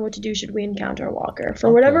classes on what to do should we encounter a walker.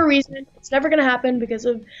 For whatever reason, it's never going to happen because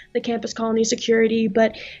of the campus colony security.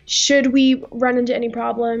 But should we run into any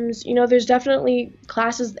problems, there's definitely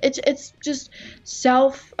classes. It's just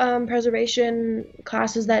self-preservation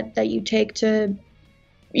classes that you take to.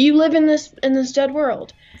 You live in this dead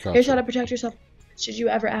world. Gotcha. Here's how to protect yourself should you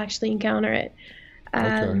ever actually encounter it.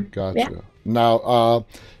 Okay, gotcha. Yeah. Now,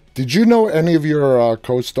 did you know any of your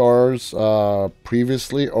co-stars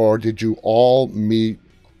previously, or did you all meet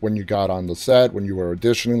when you got on the set, when you were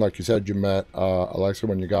auditioning? Like you said, you met Alexa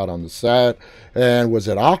when you got on the set. And was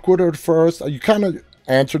it awkward at first? You kind of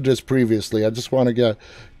answered this previously. I just want to get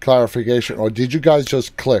clarification. Or did you guys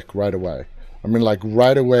just click right away? I mean, like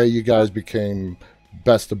right away you guys became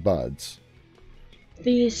best of buds.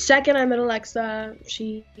 The second I met Alexa,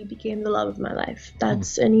 she became the love of my life.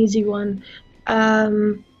 That's an easy one.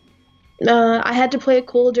 I had to play it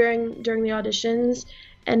cool during the auditions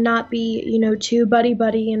and not be, too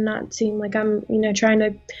buddy and not seem like I'm, trying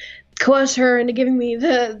to coerce her into giving me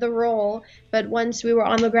the role. But once we were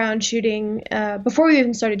on the ground shooting, before we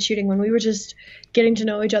even started shooting, when we were just getting to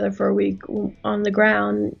know each other for a week on the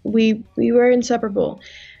ground, we were inseparable.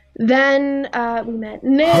 Then we met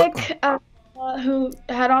Nick, who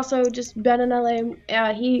had also just been in LA.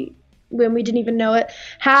 When we didn't even know it,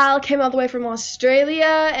 Hal came all the way from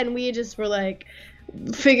Australia, and we just were like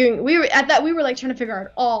figuring. We were like trying to figure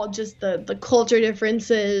out all just the culture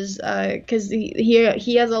differences, because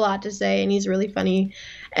he has a lot to say and he's really funny,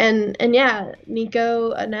 and yeah,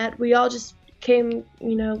 Nico, Annette, we all just came,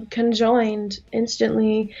 conjoined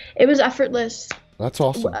instantly. It was effortless. That's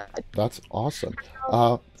awesome.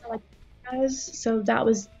 So that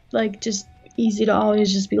was like just easy to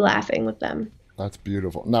always just be laughing with them. That's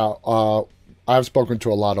beautiful. Now, I've spoken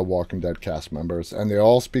to a lot of Walking Dead cast members, and they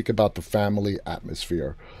all speak about the family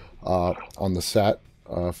atmosphere on the set.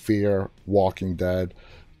 Fear, Walking Dead.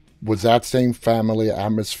 Was that same family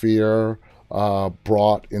atmosphere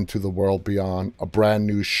brought into the world beyond a brand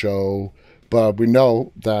new show? But we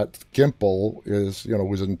know that Gimple is,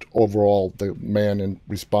 was an overall the man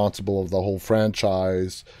responsible of the whole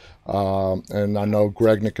franchise. And I know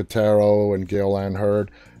Greg Nicotero and Gail Ann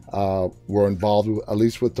Hurd were involved, at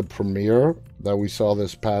least with the premiere that we saw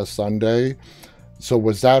this past Sunday. So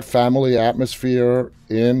was that family atmosphere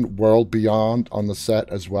in World Beyond on the set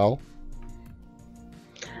as well?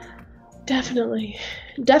 Definitely.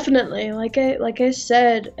 Like I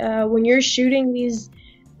said, when you're shooting these,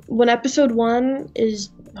 when episode 1 is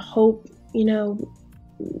Hope,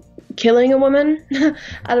 killing a woman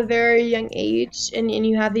at a very young age, and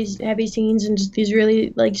you have these heavy scenes and just these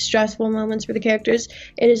really like stressful moments for the characters,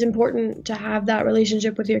 it is important to have that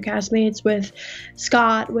relationship with your castmates, with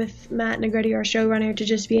Scott, with Matt Negretti, our showrunner, to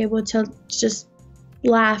just be able to just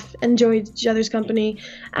laugh, enjoy each other's company,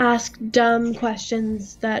 ask dumb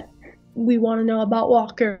questions that we want to know about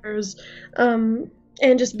walkers, and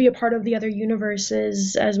just be a part of the other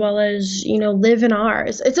universes, as well as live in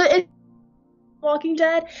ours. It's Walking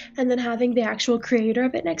Dead, and then having the actual creator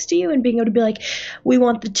of it next to you and being able to be like, we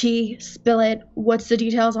want the tea, spill it, what's the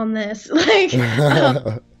details on this, like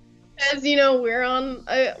as we're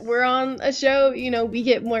on a show, we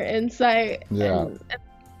get more insight. Yeah.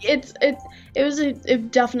 And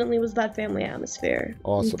it definitely was that family atmosphere.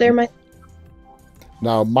 Awesome.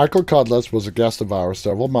 Now, Michael Cudlitz was a guest of ours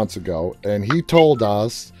several months ago, and he told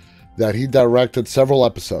us that he directed several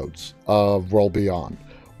episodes of World Beyond.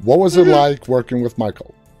 What was it like working with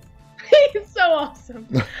Michael? He's so awesome.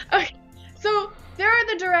 Okay, so there are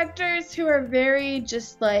the directors who are very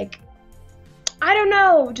just like, I don't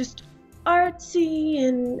know, just artsy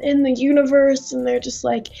and in the universe, and they're just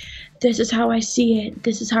like, this is how I see it,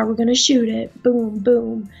 this is how we're gonna shoot it, boom,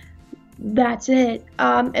 boom, that's it.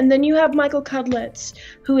 And then you have Michael Cudlitz,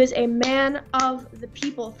 who is a man of the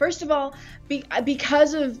people. First of all,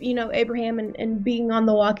 because of Abraham and being on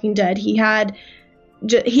The Walking Dead, he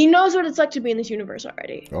knows what it's like to be in this universe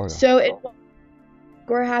already. Oh, yeah. So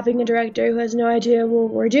we're having a director who has no idea what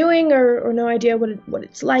we're doing, or no idea what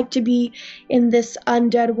it's like to be in this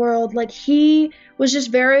undead world. Like, he was just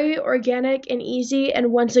very organic and easy,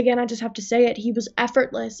 and once again, I just have to say it, he was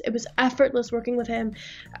effortless. It was effortless working with him.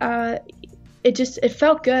 It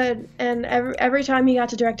felt good, and every time he got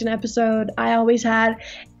to direct an episode, I always had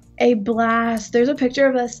a blast. There's a picture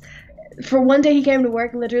of us for one day he came to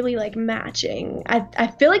work literally like matching. I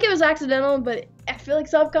feel like it was accidental, but I feel like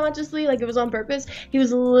subconsciously, like it was on purpose. He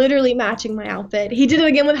was literally matching my outfit. He did it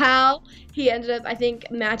again with Hal. He ended up, I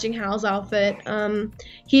think, matching Hal's outfit.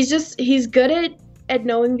 He's good at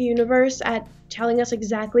knowing the universe, at telling us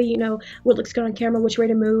exactly, what looks good on camera, which way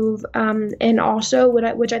to move, and also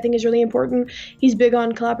which I think is really important, he's big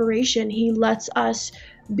on collaboration. He lets us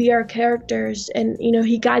be our characters, and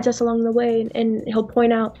he guides us along the way, and he'll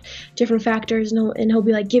point out different factors, and he'll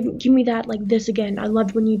be like, give me that, like this again, I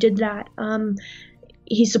loved when you did that.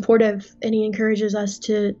 He's supportive, and he encourages us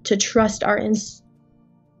to trust our instincts.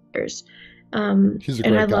 He's a great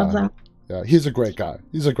and I guy. love that. Yeah, he's a great guy.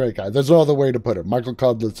 There's no other way to put it. Michael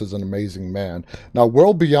Cudlitz is an amazing man. Now,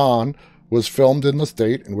 World Beyond was filmed in the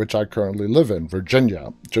state in which I currently live in,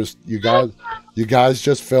 Virginia. Just you guys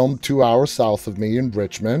just filmed 2 hours south of me in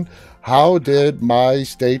Richmond. How did my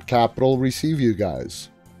state capital receive you guys?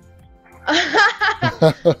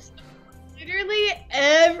 Literally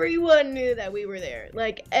everyone knew that we were there.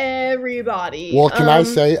 Like, everybody. Well, can I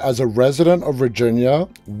say, as a resident of Virginia,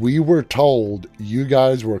 we were told you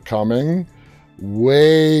guys were coming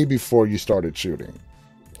way before you started shooting.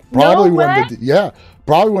 Probably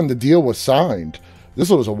probably when the deal was signed. This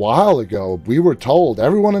was a while ago. We were told,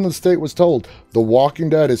 everyone in the state was told, The Walking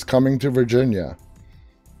Dead is coming to Virginia.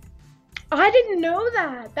 I didn't know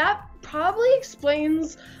that. That probably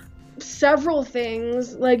explains several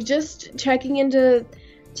things, like just checking into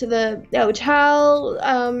the hotel,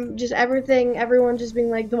 just everything, everyone just being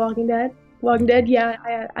like, The Walking Dead, yeah,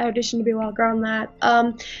 I auditioned to be a walker on that.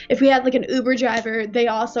 If we had like an Uber driver, they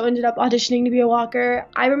also ended up auditioning to be a walker.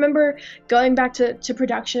 I remember going back to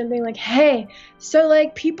production and being like, hey, so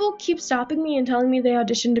like people keep stopping me and telling me they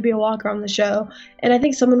auditioned to be a walker on the show, and I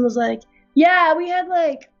think someone was like, yeah, we had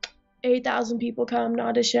like 8,000 people come to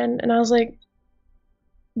audition, and I was like,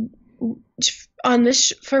 on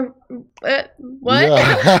this for what?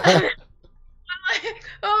 Yeah. I'm like,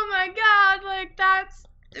 oh my god, like that's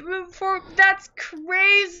That's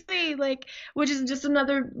crazy. Like, which is just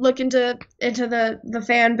another look into the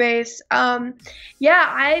fan base.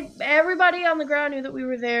 Yeah, everybody on the ground knew that we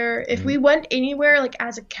were there. If we went anywhere, like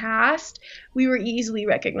as a cast, we were easily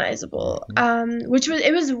recognizable.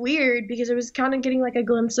 It was weird because it was kind of getting like a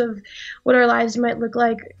glimpse of what our lives might look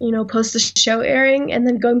like, post the show airing, and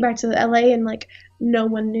then going back to LA and like no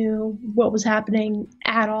one knew what was happening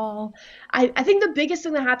at all. I think the biggest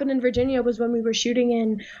thing that happened in Virginia was when we were shooting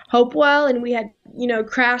in Hopewell and we had,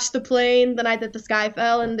 crashed the plane the night that the sky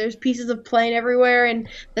fell, and there's pieces of plane everywhere, and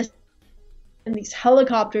these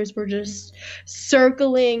helicopters were just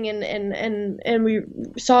circling, and we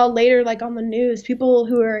saw later, like on the news, people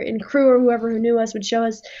who were in crew or whoever who knew us would show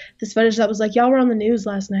us this footage that was like, y'all were on the news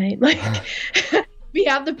last night. Like, we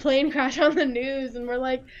have the plane crash on the news, and we're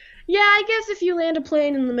like, yeah, I guess if you land a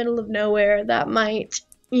plane in the middle of nowhere, that might,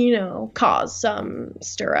 cause some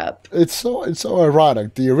stir up. It's so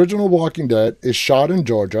ironic. The original Walking Dead is shot in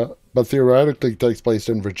Georgia, but theoretically takes place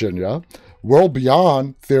in Virginia. World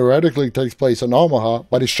Beyond theoretically takes place in Omaha,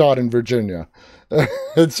 but it's shot in Virginia.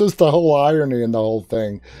 It's just the whole irony in the whole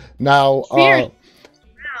thing. Now, are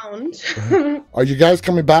you guys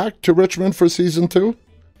coming back to Richmond for season 2?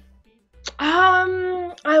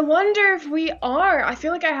 I wonder if we are. I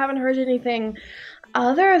feel like I haven't heard anything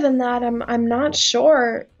other than that. I'm not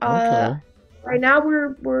sure. Okay. Right now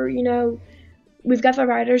we're we've got the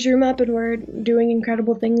writers' room up and we're doing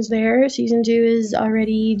incredible things there. Season 2 is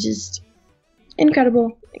already just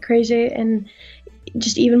incredible, crazy, and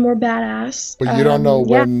just even more badass. But you don't know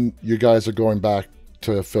when you guys are going back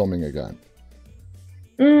to filming again.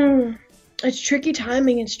 It's tricky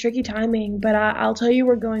timing, but I'll tell you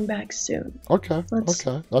we're going back soon. Okay.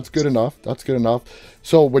 That's good enough.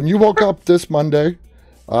 So when you woke up this Monday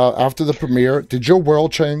after the premiere, did your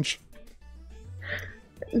world change?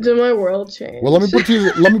 Did my world change? Well, let me put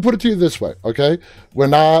it to you this way, okay?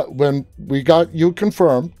 When we got you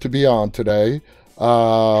confirmed to be on today,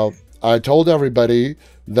 I told everybody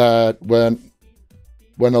that when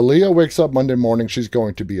Aliyah wakes up Monday morning, she's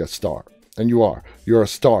going to be a star. And you're a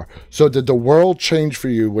star. So did the world change for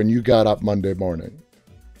you when you got up Monday morning?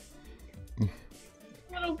 A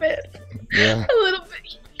little bit. Yeah. A little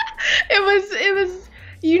bit. It was,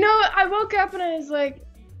 I woke up and I was like,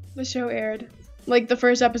 the show aired. Like, the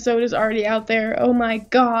first episode is already out there. Oh my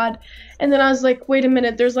God. And then I was like, wait a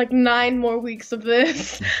minute, there's like 9 more weeks of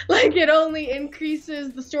this. Like, it only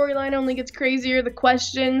increases. The storyline only gets crazier. The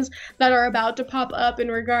questions that are about to pop up in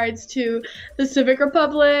regards to the Civic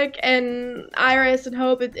Republic and Iris and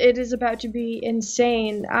Hope, it is about to be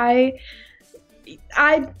insane. I'm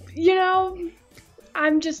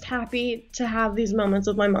just happy to have these moments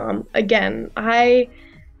with my mom again.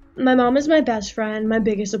 My mom is my best friend, my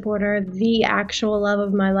biggest supporter, the actual love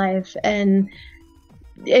of my life, and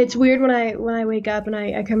it's weird when I wake up and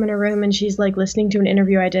I come in her room and she's like listening to an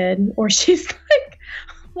interview I did, or she's like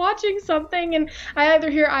watching something and I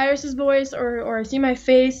either hear Iris's voice or I see my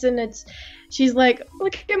face and she's like,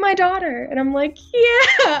 look at my daughter, and I'm like,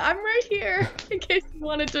 yeah, I'm right here in case you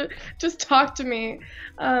wanted to just talk to me.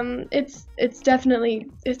 It's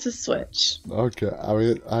definitely a switch. Okay, I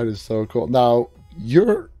mean, that is so cool. Now,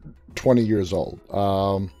 you're 20 years old,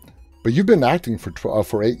 but you've been acting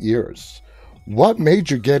for 8 years. What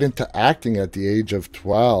made you get into acting at the age of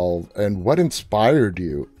 12, and what inspired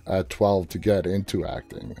you at 12 to get into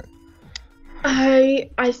acting? I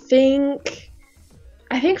think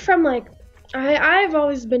from like I've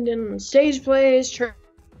always been doing stage plays, stage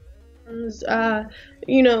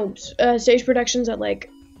productions at like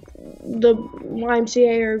the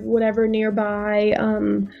YMCA or whatever nearby,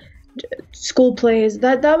 school plays.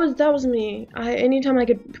 That was me. Anytime I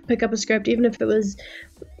could pick up a script, even if it was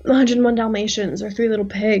 101 Dalmatians or Three Little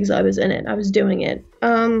Pigs, I was in it. I was doing it.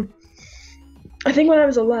 I think when I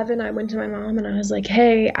was 11, I went to my mom and I was like,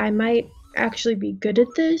 hey, I might actually be good at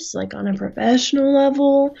this, like on a professional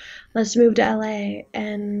level. Let's move to LA.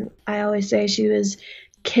 And I always say she was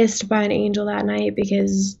kissed by an angel that night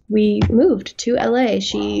because we moved to LA.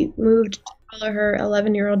 She moved to follow her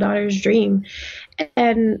 11-year-old daughter's dream.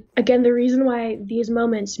 And again, the reason why these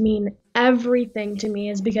moments mean everything to me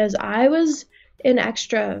is because I was an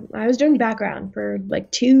extra. I was doing background for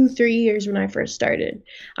like 2-3 years when I first started.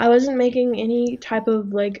 I wasn't making any type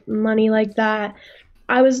of like money like that.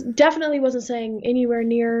 I definitely wasn't saying anywhere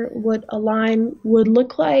near what a line would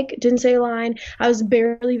look like. Didn't say a line. I was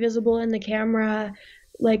barely visible in the camera,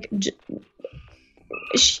 like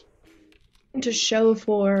to show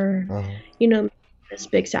for, this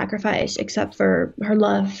big sacrifice, except for her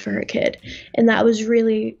love for her kid. And that was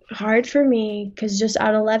really hard for me because just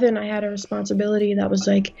at 11, I had a responsibility that was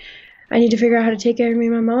like, I need to figure out how to take care of me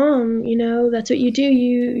and my mom. You know, that's what you do.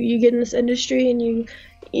 You get in this industry and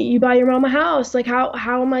you buy your mom a house. Like,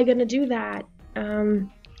 how am I gonna do that?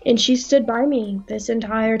 And she stood by me this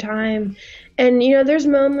entire time. And you know, there's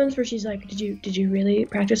moments where she's like, did you really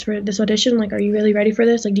practice for this audition? Like, are you really ready for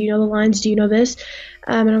this? Like, do you know the lines? Do you know this?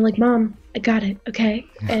 And I'm like, Mom, I got it. Okay.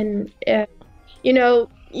 And you know,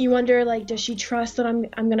 you wonder, like, does she trust that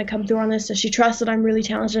I'm gonna come through on this? Does she trust that I'm really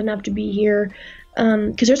talented enough to be here?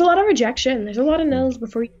 Because there's a lot of rejection. There's a lot of no's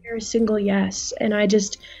before you hear a single yes. And I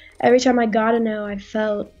just, every time I got a no, I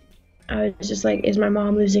was just like, is my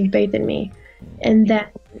mom losing faith in me? And then,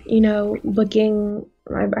 you know,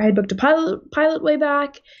 I had booked a pilot way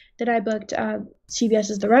back. Then I booked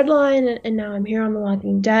CBS's The Red Line, and now I'm here on The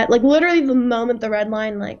Walking Dead. Like, literally the moment The Red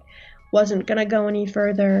Line, like, wasn't gonna go any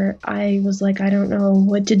further, I was like, I don't know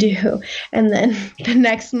what to do. And then the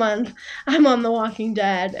next month, I'm on The Walking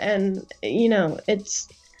Dead, and, you know, it's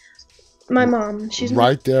my mom. She's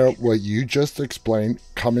right there. What you just explained,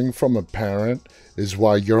 coming from a parent, is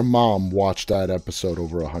why your mom watched that episode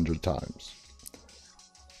over 100 times.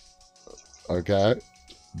 Okay,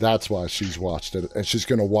 that's why she's watched it, and she's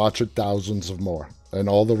gonna watch it thousands of more, and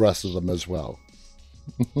all the rest of them as well.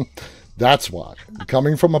 That's why.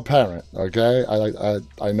 Coming from a parent, okay,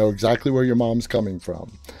 I know exactly where your mom's coming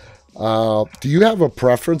from. Do you have a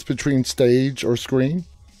preference between stage or screen?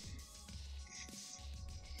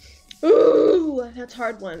 Ooh, that's a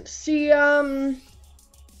hard one. See,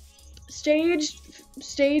 stage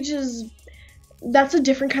is, that's a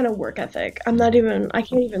different kind of work ethic. I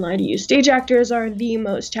can't even lie to you. Stage actors are the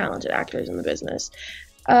most talented actors in the business.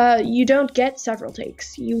 You don't get several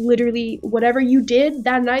takes. You literally, whatever you did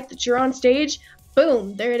that night that you're on stage,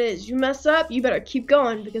 boom, there it is. You mess up, you better keep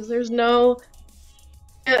going, because there's no,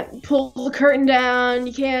 you can't pull the curtain down,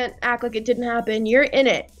 you can't act like it didn't happen. You're in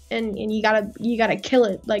it, and you gotta kill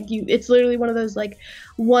it. Like, it's literally one of those, like,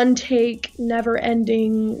 one take, never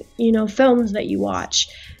ending, you know, films that you watch.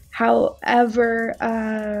 However,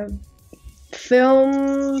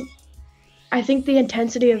 film, I think the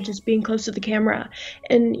intensity of just being close to the camera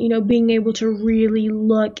and, you know, being able to really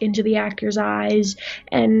look into the actor's eyes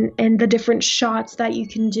and the different shots that you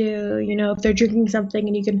can do, you know, if they're drinking something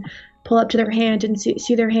and you can pull up to their hand and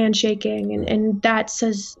see their hand shaking, and that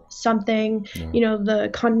says something. Yeah. You know, the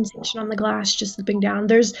condensation on the glass just slipping down.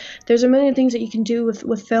 There's a million things that you can do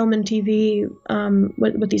with film and TV,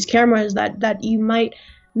 with these cameras that you might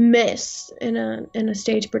miss in a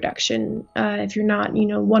stage production, if you're not, you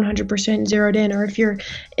know, 100% zeroed in, or if you're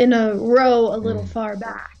in a row a little far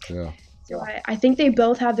back. Yeah. So I think they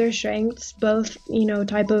both have their strengths, both, you know,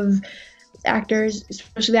 type of actors,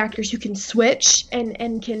 especially the actors who can switch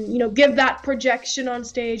and can, you know, give that projection on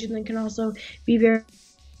stage, and then can also be very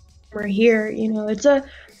here. You know, it's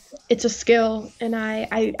a skill, and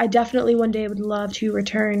I definitely one day would love to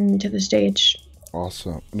return to the stage.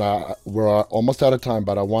 Awesome. Now, we're almost out of time,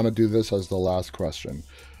 but I want to do this as the last question.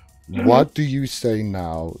 What do you say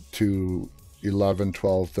now to 11,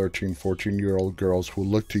 12, 13, 14-year-old girls who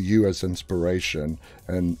look to you as inspiration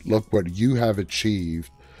and look what you have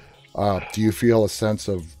achieved? Do you feel a sense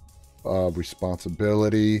of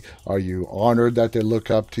responsibility? Are you honored that they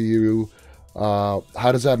look up to you?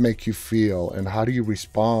 How does that make you feel? And how do you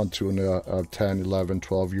respond to a 10, 11,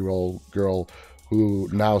 12-year-old girl who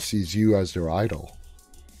now sees you as their idol?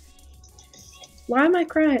 Why am I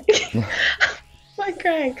crying? Why am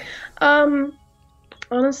I crying?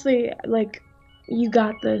 Honestly, like, you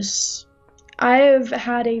got this. I have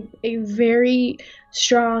had a very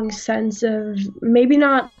strong sense of, maybe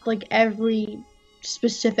not like every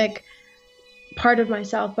specific part of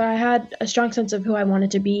myself, but I had a strong sense of who I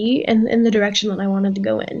wanted to be and in the direction that I wanted to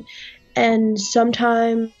go in. And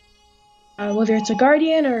sometimes, whether it's a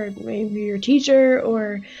guardian or maybe your teacher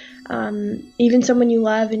or even someone you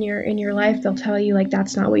love in your life, they'll tell you, like,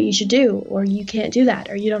 that's not what you should do, or you can't do that,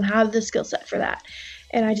 or you don't have the skill set for that.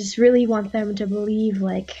 And I just really want them to believe,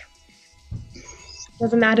 like, it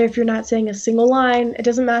doesn't matter if you're not saying a single line, it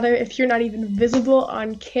doesn't matter if you're not even visible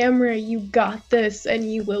on camera, you got this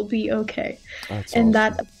and you will be okay. That's and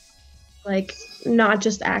awesome. That, like, not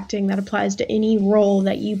just acting, that applies to any role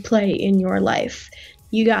that you play in your life.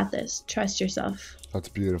 You got this. Trust yourself. That's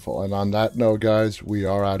beautiful. And on that note, guys, we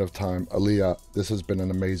are out of time. Aliyah, this has been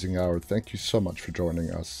an amazing hour. Thank you so much for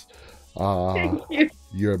joining us. Thank you.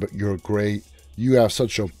 You're great. You have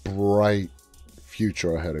such a bright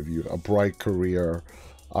future ahead of you, a bright career.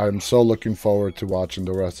 I'm so looking forward to watching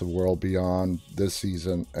the rest of World Beyond this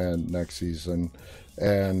season and next season,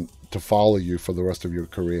 and to follow you for the rest of your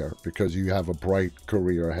career, because you have a bright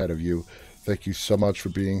career ahead of you. thank you so much for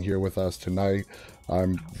being here with us tonight.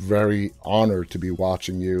 I'm very honored to be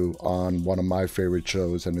watching you on one of my favorite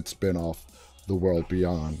shows, and it's Spin-Off, The World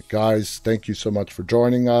Beyond. Guys, thank you so much for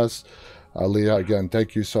joining us. Aliyah, again,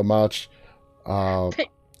 thank you so much.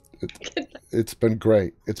 It's been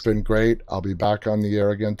great. It's been great. I'll be back on the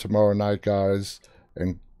air again tomorrow night, guys.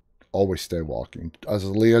 And always stay walking. As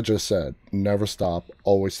Aliyah just said, never stop.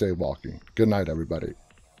 Always stay walking. Good night, everybody.